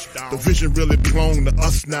touchdown. The vision really belong to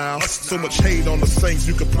us now. So much hate on the Saints,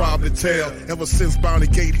 you could probably tell. Ever since Bounty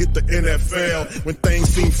Gate hit the NFL, when things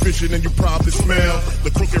seem fishy and you probably smell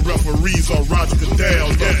the crooked referees on Roger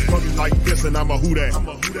Goodell. Yeah, fucking like this and I'm a who that.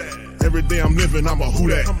 Every day I'm living, I'm a who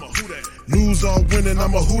that. Lose or winning,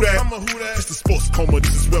 I'm a who that. It's the sports coma,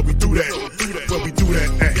 this is where we do that. Where we do that,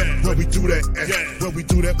 where we do that, where we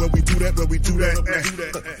do that, where we do that, where we do that.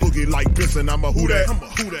 Boogie like Benson, I'm a who that.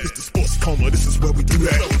 It's the sports coma, this is where we do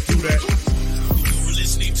that. You're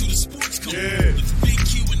listening to the Sports Coma with Big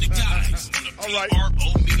Q and the guys on the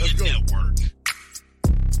PRO Media Network.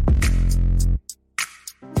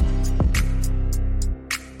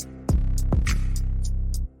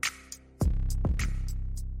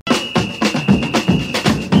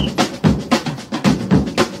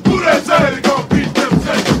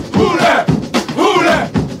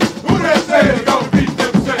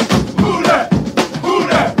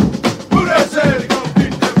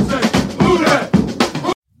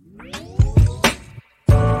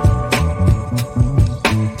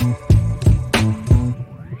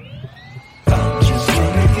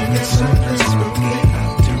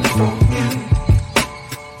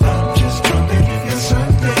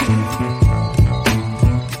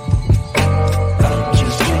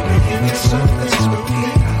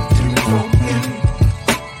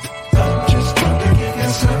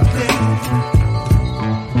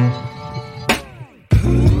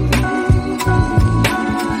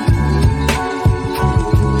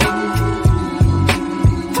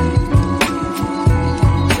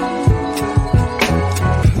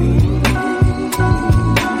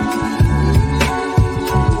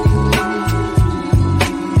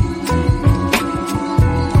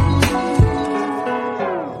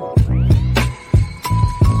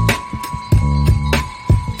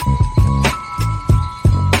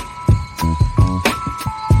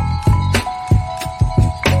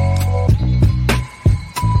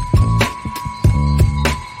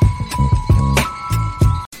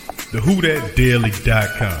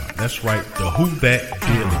 WhoThatDaily.com. That's right,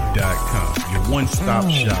 WhoThatDaily.com. Your one-stop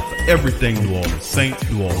shop for everything New Orleans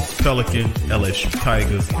Saints, New Orleans Pelicans, LSU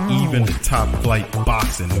Tigers, even the top flight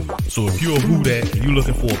boxing news. So if you're a Who That and you're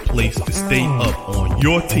looking for a place to stay up on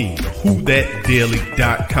your team,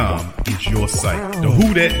 WhoThatDaily.com is your site.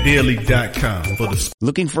 WhoThatDaily.com for the...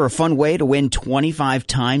 Looking for a fun way to win 25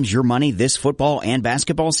 times your money this football and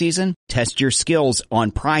basketball season? Test your skills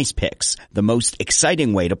on Prize Picks, the most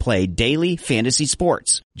exciting way to play daily fantasy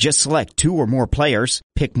sports. Just select 2 or more players,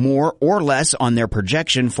 pick more or less on their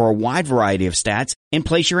projection for a wide variety of stats, and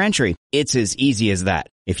place your entry. It's as easy as that.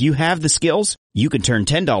 If you have the skills, you can turn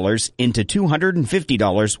 $10 into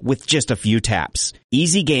 $250 with just a few taps.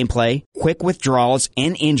 Easy gameplay, quick withdrawals,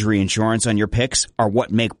 and injury insurance on your picks are what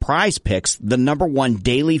make Prize Picks the #1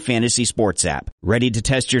 daily fantasy sports app. Ready to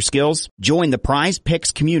test your skills? Join the Prize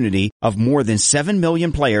Picks community of more than 7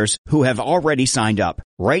 million players who have already signed up.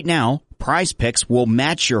 Right now, Prize Picks will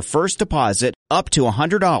match your first deposit up to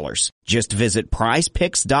 $100. Just visit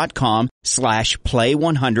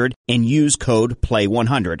prizepicks.com/play100 and use code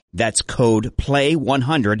PLAY100. That's code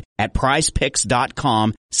PLAY100 at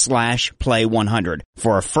prizepicks.com/play100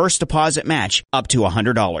 for a first deposit match up to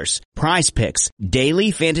 $100. Prize Picks,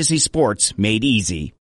 daily fantasy sports made easy.